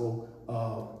gospel,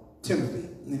 Timothy.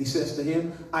 And he says to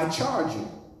him, I charge you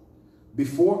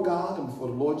before God and before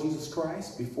the Lord Jesus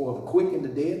Christ, before the quick and the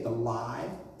dead, the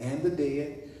alive and the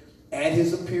dead, at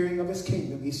his appearing of his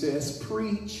kingdom. He says,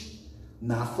 preach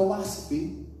not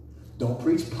philosophy. Don't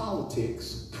preach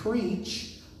politics.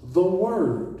 Preach the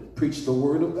word. Preach the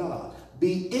word of God.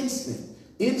 Be instant,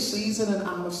 in season and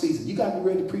out of season. You got to be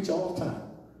ready to preach all the time.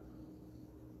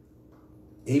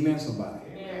 Amen, somebody.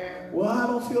 Amen. Well, I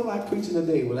don't feel like preaching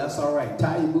today. Well, that's all right.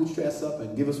 Tie your bootstraps up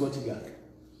and give us what you got.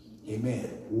 Amen.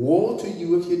 Woe to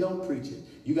you if you don't preach it.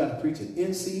 You got to preach it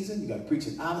in season. You got to preach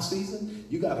it out of season.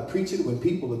 You got to preach it when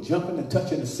people are jumping and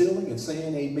touching the ceiling and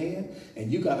saying amen.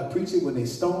 And you got to preach it when they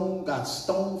got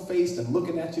stone-faced and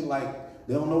looking at you like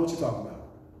they don't know what you're talking about.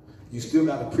 You still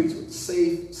got to preach with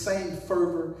the same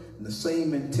fervor and the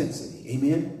same intensity.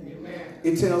 Amen? Amen.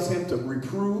 It tells him to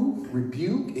reprove,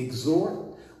 rebuke, exhort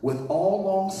with all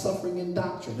long suffering and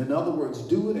doctrine. In other words,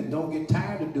 do it and don't get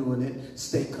tired of doing it.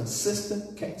 Stay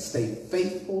consistent. Okay? Stay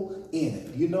faithful in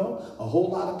it. You know, a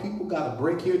whole lot of people got a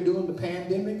break here during the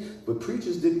pandemic, but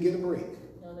preachers didn't get a break.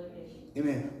 No, they didn't.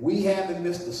 Amen. We haven't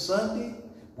missed a Sunday.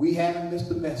 We haven't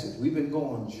missed a message. We've been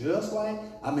going just like,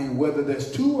 whether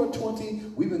there's 2 or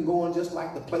 20, we've been going just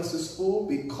like the place is full,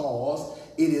 because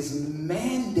it is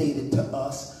mandated to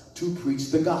us to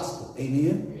preach the gospel.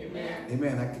 Amen? Amen.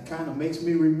 Amen. That kind of makes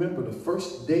me remember the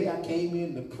first day I came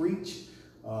in to preach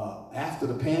after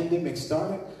the pandemic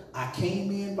started. I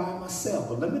came in by myself.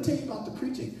 But let me tell you about the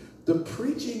preaching. The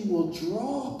preaching will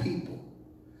draw people.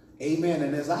 Amen.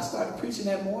 And as I started preaching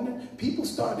that morning, people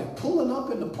started pulling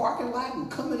up in the parking lot and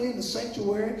coming in the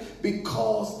sanctuary,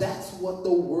 because that's what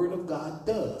the word of God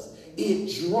does.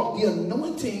 The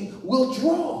anointing will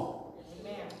draw.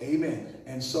 Amen. Amen.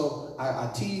 And so I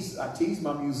teased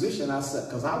my musician. I said,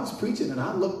 because I was preaching and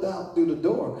I looked out through the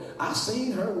door. I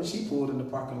seen her when she pulled in the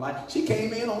parking lot. She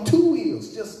came in on 2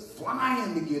 wheels, just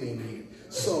flying to get in here.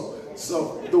 So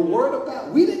the word of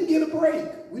God, we didn't get a break.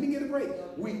 We didn't get a break.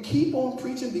 We keep on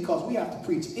preaching because we have to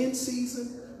preach in season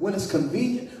when it's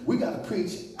convenient. We got to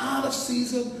preach out of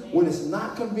season when it's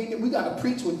not convenient. We got to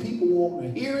preach when people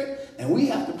want to hear it. And we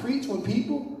have to preach when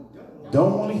people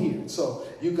don't want to hear it. So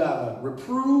You gotta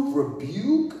reprove,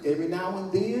 rebuke every now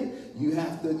and then. You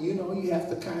have to, you have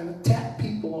to kind of tap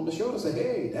people on the shoulder and say,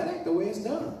 hey, that ain't the way it's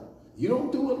done. You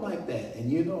don't do it like that.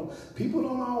 And people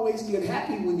don't always get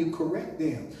happy when you correct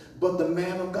them. But the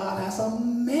man of God has a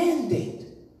mandate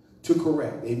to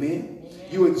correct. Amen?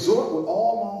 You exhort with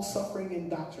all long suffering and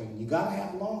doctrine. You got to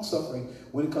have long suffering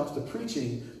when it comes to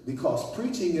preaching, because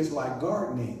preaching is like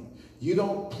gardening. You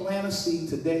don't plant a seed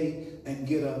today and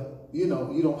get you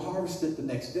don't harvest it the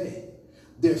next day.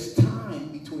 There's time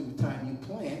between the time you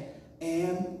plant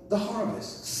and the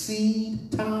harvest.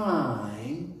 Seed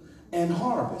time and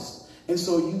harvest. And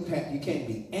so you can't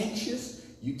be anxious.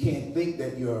 You can't think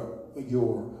that your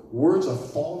words are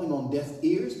falling on deaf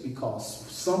ears, because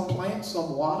some plant,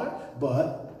 some water,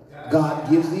 but God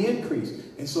gives the increase.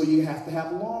 And so you have to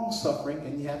have long suffering,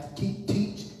 and you have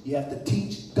to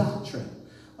teach doctrine.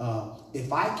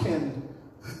 If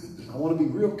I want to be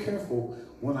real careful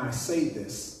when I say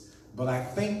this, but I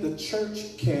think the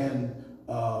church can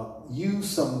use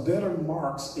some better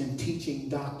marks in teaching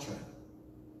doctrine.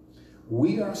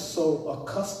 We are so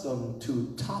accustomed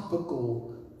to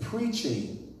topical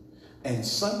preaching, and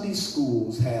Sunday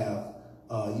schools have,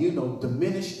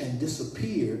 diminished and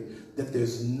disappeared, that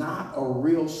there's not a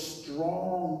real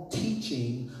strong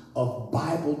teaching of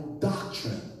Bible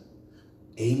doctrine.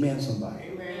 Amen, somebody.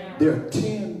 Amen. There are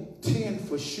 10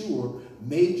 for sure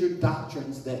major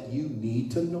doctrines that you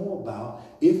need to know about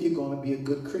if you're going to be a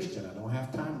good Christian. I don't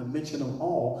have time to mention them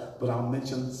all, but I'll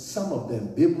mention some of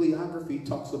them. Bibliography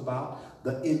talks about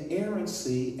the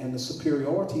inerrancy and the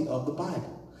superiority of the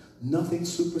Bible. Nothing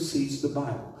supersedes the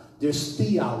Bible. There's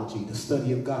theology, the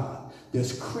study of God.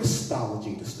 There's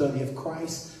Christology, the study of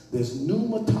Christ. There's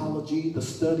pneumatology, the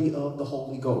study of the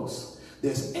Holy Ghost.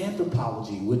 There's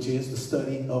anthropology, which is the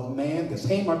study of man. There's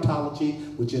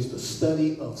hamartology, which is the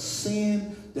study of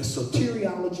sin. There's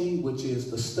soteriology, which is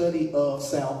the study of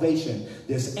salvation.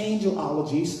 There's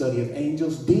angelology, study of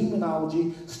angels.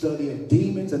 Demonology, study of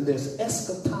demons. And there's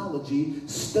eschatology,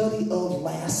 study of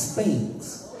last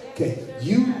things. Okay,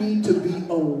 you need to be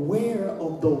aware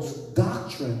of those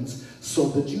doctrines so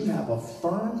that you have a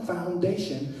firm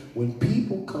foundation when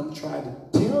people come try to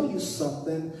tell you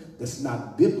something that's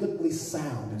not biblically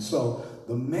sound. And so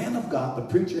the man of God, the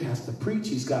preacher, has to preach.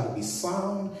 He's got to be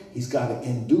sound. He's got to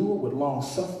endure with long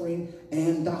suffering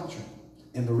and doctrine.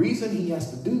 And the reason he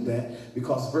has to do that,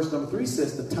 because verse number 3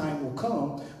 says the time will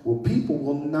come where people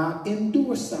will not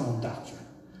endure sound doctrine.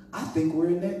 I think we're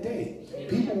in that day.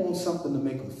 People want something to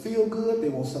make them feel good. They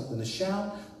want something to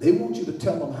shout. They want you to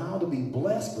tell them how to be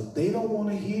blessed, but they don't want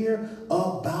to hear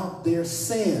about their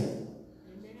sin.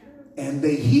 And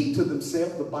they heap to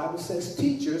themselves, the Bible says,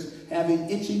 teachers having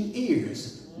itching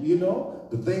ears.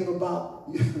 The thing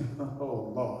about,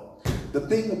 oh Lord, the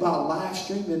thing about live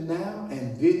streaming now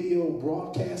and video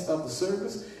broadcast of the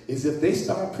service is if they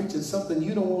start preaching something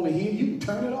you don't want to hear, you can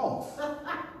turn it off.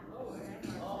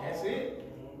 That's it.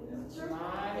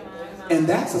 And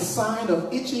that's a sign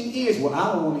of itching ears. Well,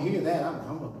 I don't want to hear that.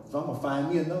 I'm going to find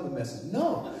me another message.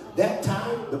 No, that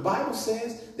time, the Bible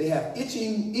says they have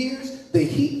itching ears. They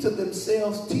heap to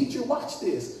themselves, teacher, watch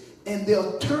this. And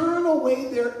they'll turn away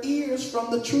their ears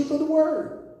from the truth of the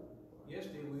word. Yes,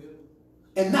 they will.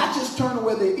 And not just turn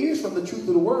away their ears from the truth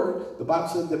of the word. The Bible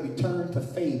says they'll be turned to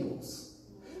fables.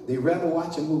 They rather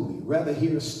watch a movie, rather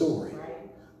hear a story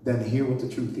than to hear what the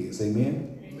truth is.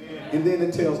 Amen? And then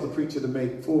it tells the preacher to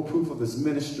make full proof of his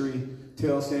ministry,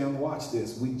 tells him, watch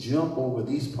this. We jump over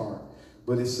these parts,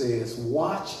 but it says,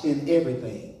 watch in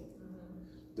everything.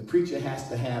 The preacher has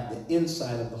to have the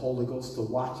insight of the Holy Ghost to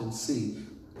watch and see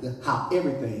how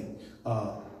everything.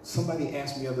 Somebody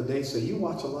asked me the other day, so you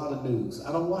watch a lot of news.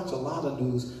 I don't watch a lot of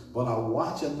news, but I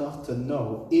watch enough to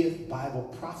know if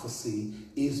Bible prophecy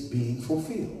is being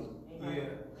fulfilled. Yeah.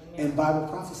 And Bible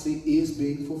prophecy is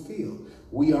being fulfilled.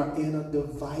 We are in a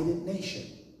divided nation.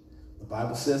 The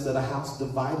Bible says that a house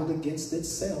divided against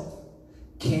itself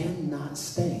cannot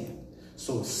stand.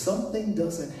 So if something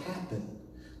doesn't happen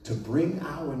to bring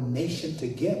our nation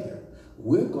together,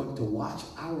 we're going to watch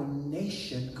our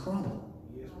nation crumble.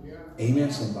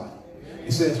 Amen, somebody.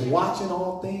 It says, watching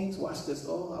all things. Watch this.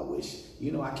 Oh, I wish,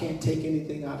 I can't take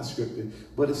anything out of scripture.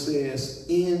 But it says,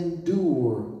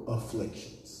 endure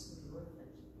afflictions.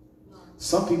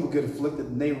 Some people get afflicted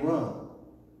and they run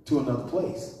to another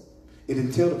place. It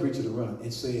didn't tell the preacher to run.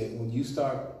 It said, when you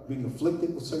start being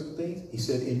afflicted with certain things, he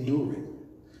said, endure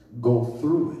it. Go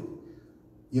through it.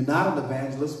 You're not an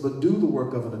evangelist, but do the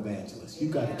work of an evangelist.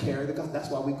 You've got to carry the gospel. That's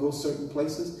why we go certain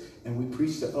places and we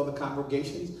preach to other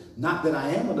congregations. Not that I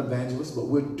am an evangelist, but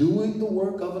we're doing the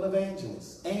work of an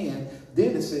evangelist. And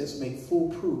then it says, make full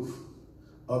proof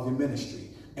of your ministry.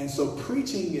 And so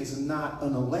preaching is not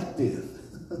an elective.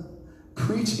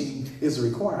 Preaching is a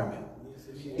requirement.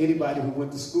 Anybody who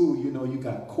went to school, you know you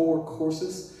got core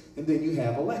courses and then you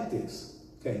have electives.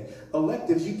 Okay,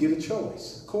 electives, you get a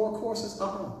choice. Core courses,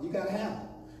 you got to have them.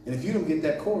 And if you don't get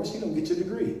that course, you don't get your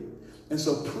degree. And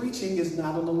so preaching is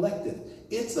not an elective.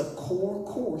 It's a core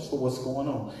course for what's going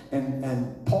on.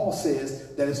 And Paul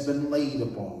says that it's been laid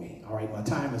upon me. All right, my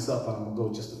time is up. I'm going to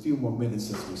go just a few more minutes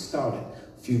since we started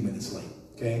a few minutes late.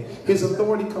 Okay, his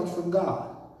authority comes from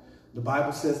God. The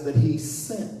Bible says that he's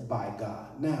sent by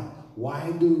God. Now,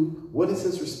 what is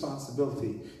his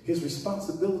responsibility? His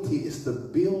responsibility is to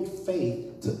build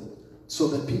faith so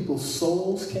that people's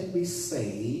souls can be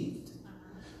saved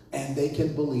and they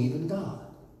can believe in God.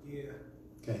 Yeah.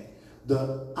 Okay.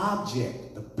 The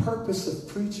object, the purpose of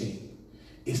preaching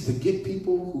is to get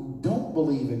people who don't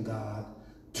believe in God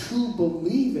to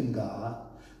believe in God,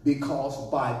 because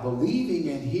by believing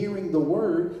and hearing the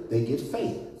word, they get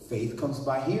faith. Faith comes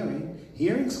by hearing.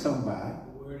 Hearings come by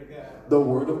the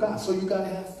word of God. So you got to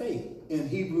have faith. In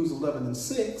Hebrews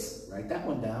 11:6, write that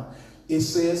one down. It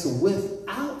says,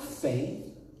 without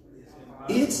faith,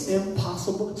 it's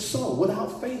impossible. So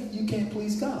without faith, you can't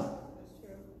please God.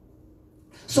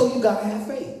 So you got to have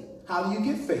faith. How do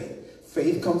you get faith?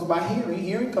 Faith comes by hearing.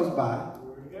 Hearing comes by.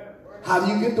 How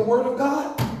do you get the word of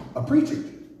God? A preacher.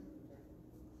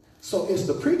 So it's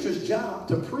the preacher's job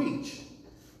to preach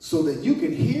so that you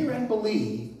can hear and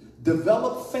believe,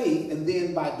 develop faith, and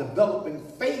then by developing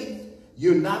faith,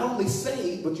 you're not only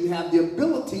saved, but you have the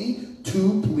ability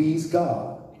to please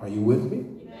God. Are you with me?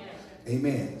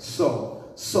 Amen. So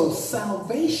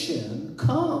salvation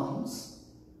comes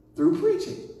through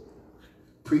preaching.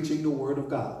 Preaching the word of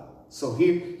God. So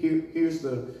here's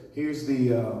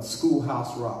the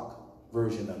Schoolhouse Rock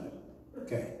version of it.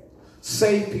 Okay.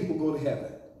 Saved people go to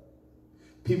heaven.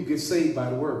 People get saved by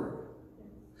the word.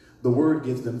 The word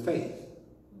gives them faith.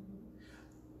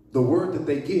 The word that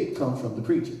they get comes from the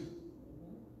preacher.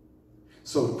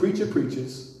 So the preacher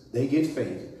preaches, they get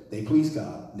faith, they please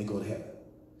God, and they go to heaven.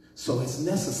 So it's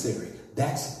necessary.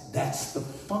 That's the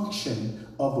function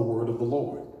of the word of the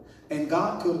Lord. And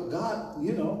God could have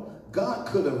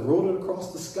wrote it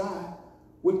across the sky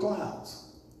with clouds.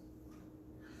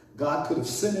 God could have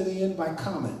sent it in by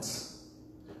comets.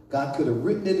 God could have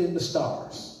written it in the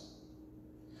stars.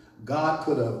 God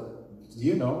could have,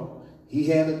 he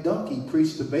had a donkey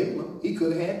preach to Balaam. He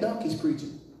could have had donkeys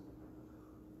preaching.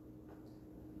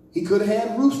 He could have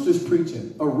had roosters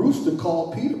preaching. A rooster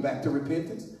called Peter back to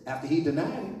repentance after he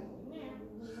denied him.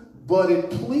 But it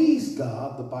pleased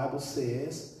God, the Bible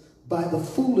says, by the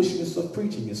foolishness of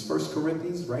preaching. It's 1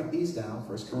 Corinthians, write these down.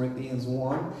 1 Corinthians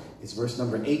 1, it's verse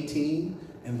number 18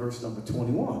 and verse number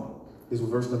 21. Here's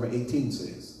what verse number 18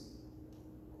 says.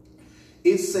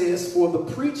 It says, for the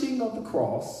preaching of the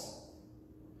cross,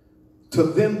 to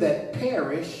them that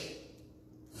perish,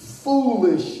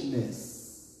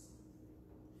 foolishness.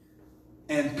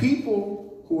 And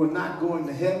people who are not going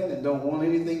to heaven and don't want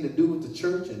anything to do with the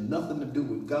church and nothing to do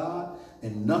with God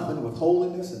and nothing with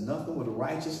holiness and nothing with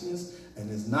righteousness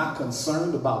and is not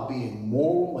concerned about being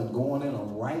moral and going in a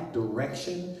right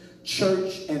direction,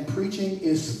 church and preaching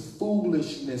is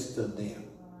foolishness to them.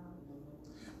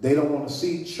 They don't want to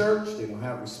see church. They don't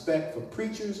have respect for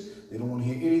preachers. They don't want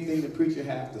to hear anything the preacher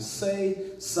has to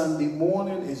say. Sunday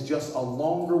morning is just a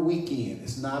longer weekend.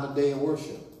 It's not a day of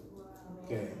worship.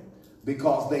 Okay.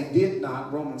 Because they did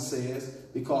not, Romans says,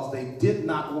 because they did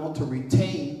not want to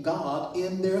retain God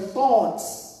in their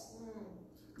thoughts.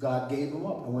 God gave them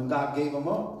up. And when God gave them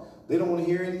up, they don't want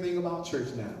to hear anything about church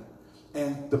now.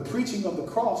 And the preaching of the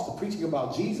cross, the preaching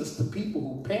about Jesus to people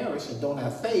who perish and don't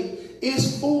have faith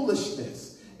is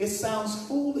foolishness. It sounds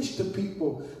foolish to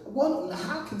people.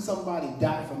 How can somebody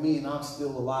die for me and I'm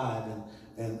still alive?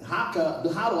 And how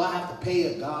do I have to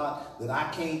pay a God that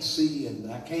I can't see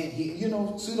and I can't hear? See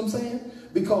what I'm saying?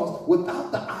 Because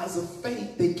without the eyes of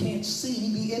faith, they can't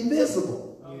see the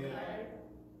invisible. Yeah.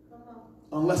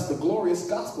 Unless the glorious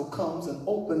gospel comes and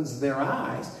opens their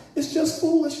eyes, it's just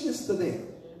foolishness to them.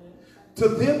 To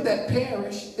them that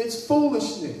perish, it's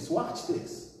foolishness. Watch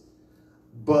this.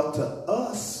 But to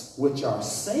us which are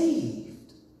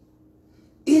saved,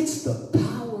 it's the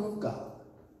power of God.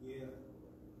 Yeah.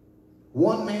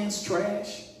 One man's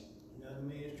trash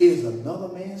is another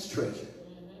man's treasure.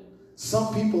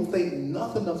 Some people think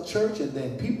nothing of church, and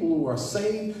then people who are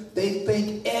saved, they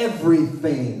think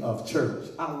everything of church.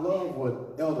 I love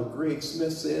what Elder Greg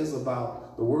Smith says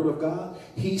about the Word of God.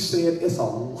 He said it's a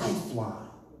lifeline.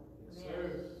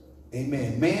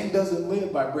 Amen. Man doesn't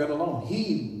live by bread alone.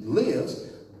 He lives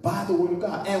by the word of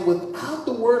God. And without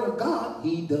the word of God,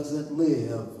 he doesn't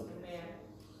live. Amen.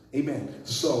 Amen.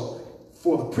 So,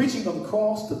 for the preaching of the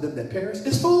cross to them that perish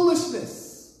is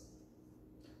foolishness.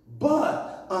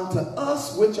 But unto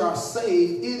us which are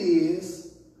saved, it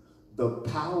is the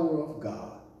power of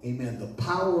God. Amen. The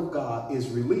power of God is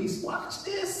released. Watch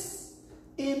this.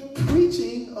 In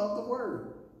preaching of the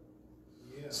word.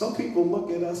 Yeah. Some people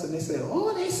look at us and they say,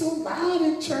 oh, they so loud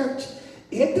in church.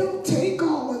 It don't take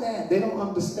all of that. They don't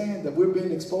understand that we're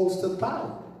being exposed to the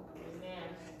power.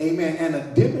 Amen. And a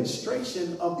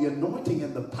demonstration of the anointing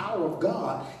and the power of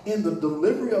God in the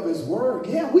delivery of his word.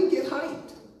 Yeah, we get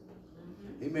hyped.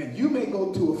 Amen. You may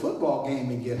go to a football game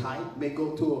and get hyped. May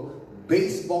go to a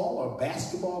baseball or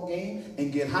basketball game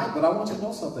and get hyped. But I want you to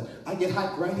know something. I get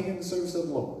hyped right here in the service of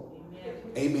the Lord.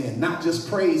 Amen. Not just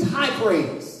praise, high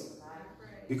praise.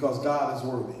 Because God is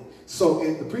worthy.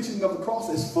 So the preaching of the cross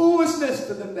is foolishness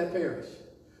to them that perish.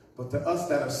 But to us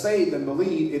that are saved and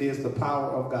believe, it is the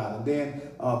power of God. And then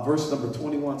verse number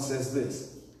 21 says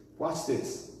this. Watch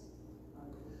this.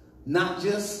 Not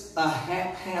just a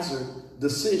haphazard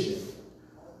decision,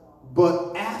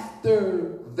 but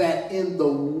after that in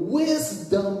the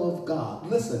wisdom of God.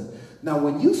 Listen, now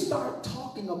when you start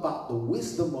talking about the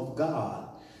wisdom of God,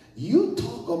 you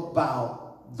talk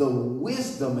about the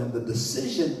wisdom and the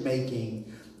decision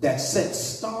making that set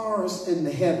stars in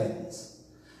the heavens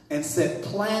and set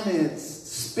planets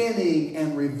spinning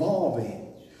and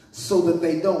revolving so that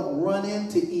they don't run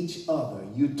into each other.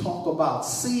 You talk about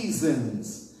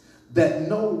seasons that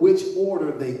know which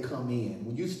order they come in.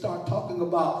 When you start talking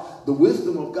about the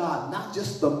wisdom of God, not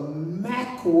just the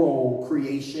macro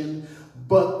creation,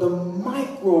 but the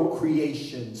micro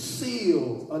creation,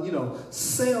 seals,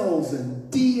 cells and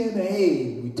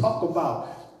DNA. We talk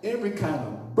about every kind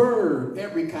of bird,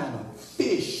 every kind of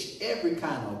fish, every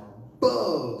kind of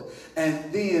bug,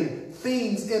 and then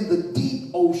things in the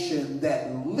deep ocean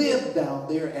that live down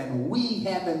there and we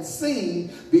haven't seen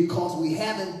because we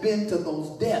haven't been to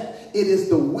those depths. It is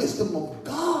the wisdom of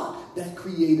God that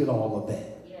created all of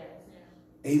that. Yes.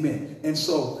 Amen. And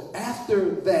so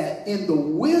after that, in the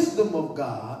wisdom of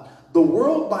God, the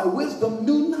world by wisdom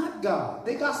knew not God.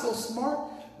 They got so smart,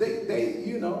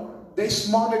 they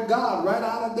smarted God right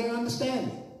out of their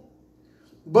understanding.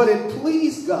 But it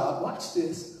pleased God, watch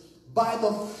this, by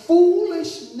the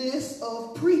foolishness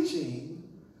of preaching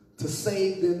to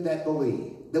save them that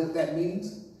believe. Know what that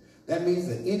means? That means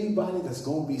that anybody that's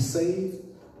going to be saved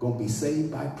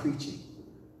by preaching.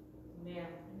 Yeah.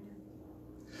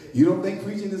 You don't think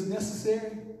preaching is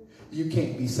necessary? You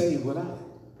can't be saved without it.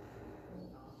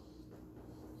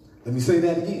 Let me say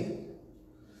that again.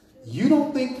 You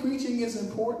don't think preaching is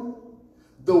important?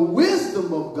 The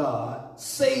wisdom of God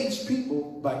saves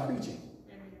people by preaching.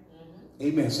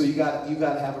 Amen. So you got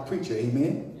to have a preacher.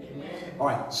 Amen. Amen. All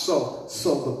right. So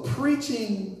the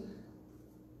preaching,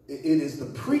 it is the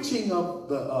preaching of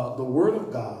the word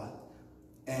of God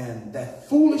and that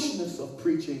foolishness of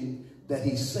preaching that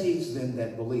he saves them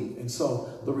that believe. And so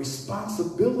the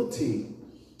responsibility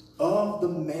of the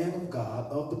man of God,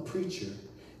 of the preacher,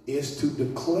 is to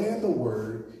declare the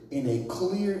word in a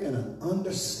clear and an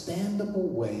understandable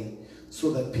way so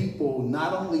that people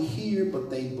not only hear, but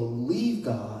they believe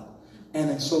God. And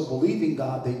in so believing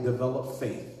God, they develop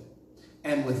faith.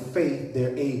 And with faith,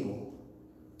 they're able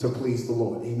to please the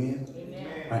Lord. Amen?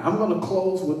 Amen. All right, I'm going to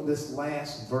close with this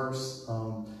last verse.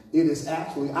 It is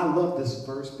actually, I love this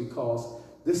verse because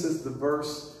this is the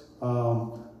verse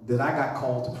that I got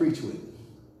called to preach with.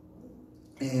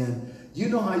 And you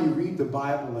know how you read the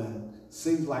Bible and it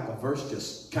seems like a verse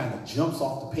just kind of jumps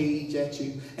off the page at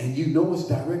you and you know it's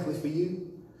directly for you?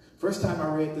 First time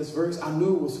I read this verse, I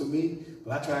knew it was for me,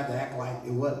 but I tried to act like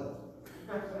it wasn't.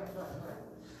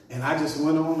 And I just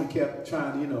went on and kept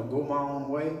trying to, go my own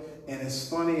way. And it's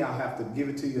funny, I'll have to give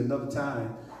it to you another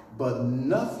time, but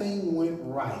nothing went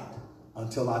right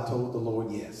until I told the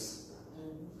Lord yes.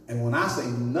 And when I say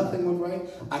nothing went right,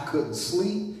 I couldn't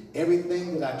sleep.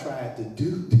 Everything that I tried to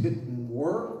do didn't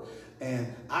work.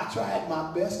 And I tried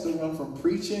my best to run from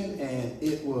preaching, and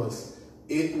it was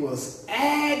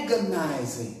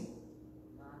agonizing.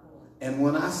 And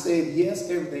when I said yes,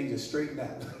 everything just straightened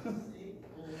out.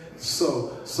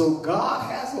 So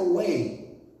God has a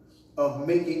way of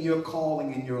making your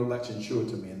calling and your election sure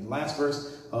to me. And the last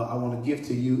verse I want to give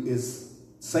to you is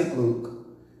St. Luke.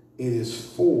 It is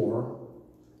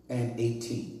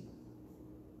 4:18.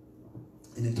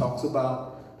 And it talks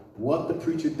about what the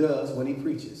preacher does when he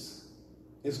preaches.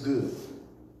 It's good.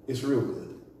 It's real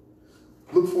good.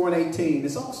 Luke 4:18.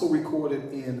 It's also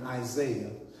recorded in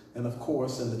Isaiah. And of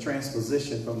course, in the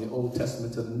transposition from the Old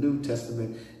Testament to the New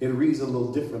Testament, it reads a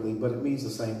little differently, but it means the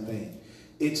same thing.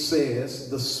 It says,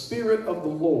 the Spirit of the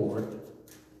Lord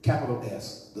capital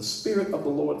S. The Spirit of the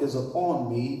Lord is upon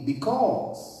me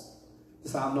because,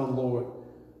 this is how I know the Lord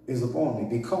is upon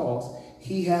me, because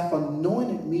he hath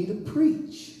anointed me to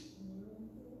preach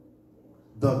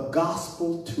the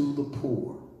gospel to the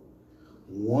poor.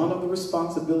 One of the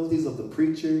responsibilities of the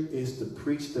preacher is to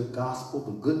preach the gospel,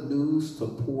 the good news to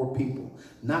poor people.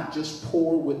 Not just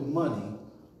poor with money,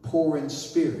 poor in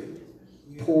spirit,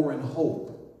 poor in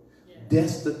hope,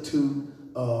 destitute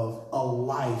of a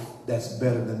life that's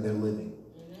better than they're living.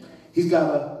 He's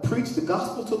got to preach the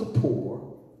gospel to the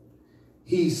poor.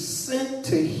 He's sent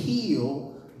to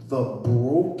heal the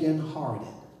brokenhearted.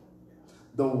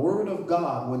 The word of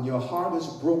God, when your heart is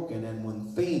broken and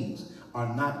when things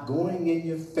are not going in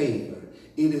your favor,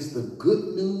 it is the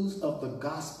good news of the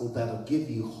gospel that'll give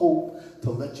you hope to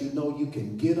let you know you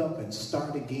can get up and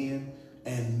start again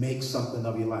and make something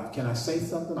of your life. Can I say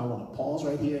something? I want to pause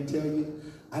right here and tell you,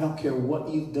 I don't care what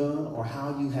you've done or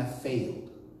how you have failed.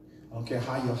 I don't care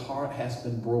how your heart has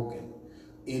been broken.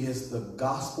 It is the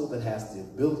gospel that has the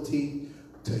ability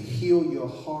to heal your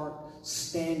heart,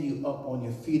 stand you up on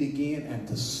your feet again, and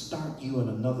to start you in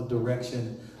another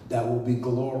direction that will be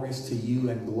glorious to you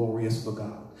and glorious for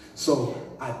God. So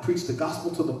I preach the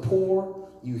gospel to the poor.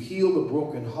 You heal the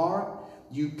broken heart.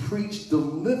 You preach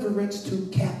deliverance to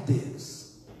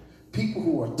captives. People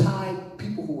who are tied,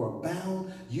 people who are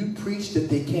bound, you preach that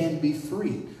they can be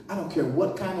free. I don't care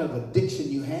what kind of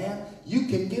addiction you have, you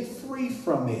can get free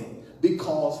from it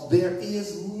because there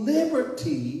is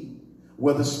liberty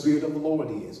where the Spirit of the Lord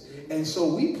is. And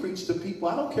so we preach to people,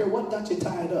 I don't care what got you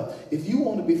tied up. If you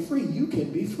want to be free, you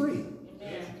can be free.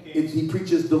 If he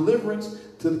preaches deliverance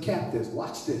to the captives.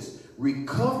 Watch this.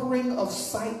 Recovering of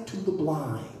sight to the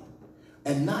blind.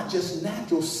 And not just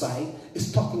natural sight,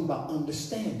 it's talking about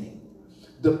understanding.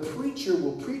 The preacher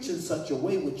will preach in such a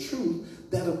way with truth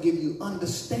that'll give you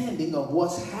understanding of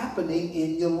what's happening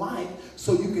in your life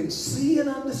so you can see and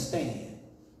understand.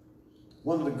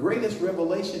 One of the greatest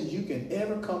revelations you can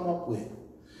ever come up with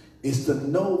is to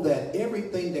know that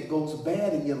everything that goes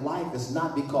bad in your life is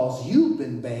not because you've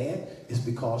been bad, it's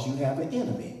because you have an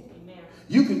enemy. Amen.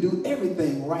 You can do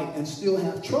everything right and still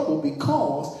have trouble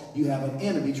because you have an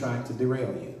enemy trying to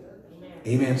derail you. Amen,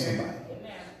 Amen somebody.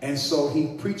 Amen. And so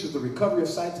he preaches the recovery of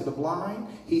sight to the blind.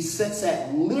 He sets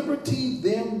at liberty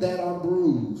them that are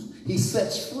bruised. He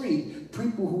sets free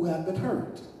people who have been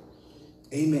hurt.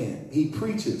 Amen. He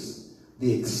preaches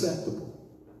the acceptable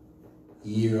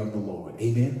year of the Lord.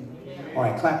 Amen. Amen. All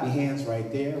right, clap your hands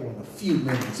right there. We're a few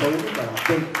minutes over, but I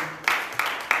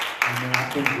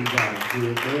think we got to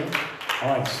do it there.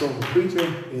 All right, so the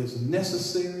preacher is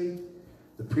necessary.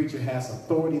 The preacher has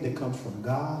authority that comes from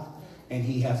God, and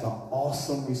he has an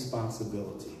awesome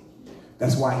responsibility.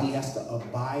 That's why he has to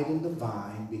abide in the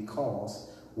vine, because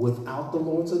without the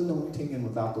Lord's anointing and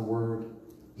without the word,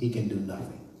 he can do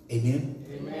nothing. Amen?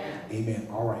 Amen. Amen.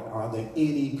 All right. Are there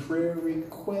any prayer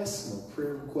requests? No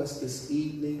prayer requests this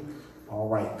evening. All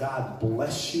right. God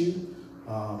bless you.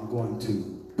 I'm going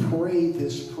to pray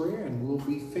this prayer and we'll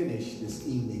be finished this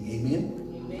evening.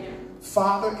 Amen. Amen.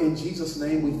 Father, in Jesus'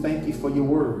 name, we thank you for your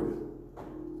word.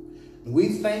 We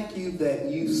thank you that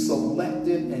you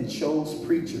selected and chose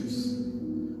preachers.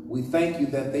 We thank you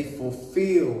that they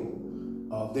fulfill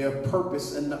their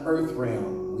purpose in the earth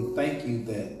realm. We thank you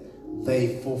that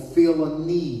they fulfill a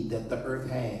need that the earth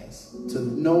has to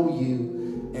know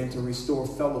you and to restore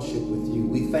fellowship with you.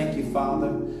 We thank you,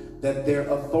 Father, that their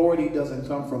authority doesn't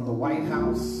come from the White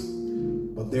House,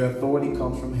 but their authority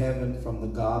comes from heaven, from the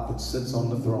God that sits on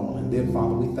the throne. And then,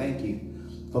 Father, we thank you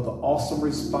for the awesome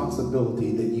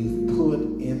responsibility that you've put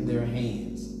in their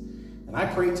hands. And I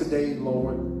pray today,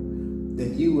 Lord,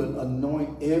 that you would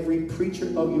anoint every preacher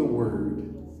of your word.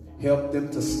 Help them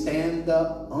to stand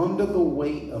up under the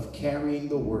weight of carrying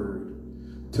the word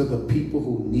to the people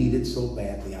who need it so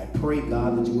badly. I pray,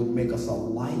 God, that you would make us a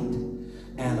light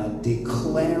and a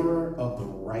declarer of the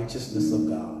righteousness of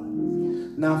God.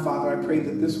 Now, Father, I pray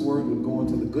that this word would go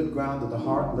into the good ground of the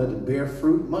heart. Let it bear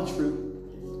fruit, much fruit,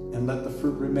 and let the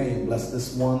fruit remain. Bless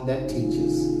this one that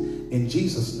teaches. In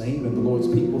Jesus' name, and the Lord's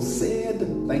people said,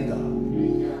 thank God.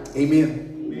 Amen.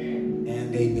 Amen.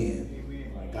 And amen.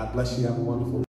 Amen. All right, God bless you. Have a wonderful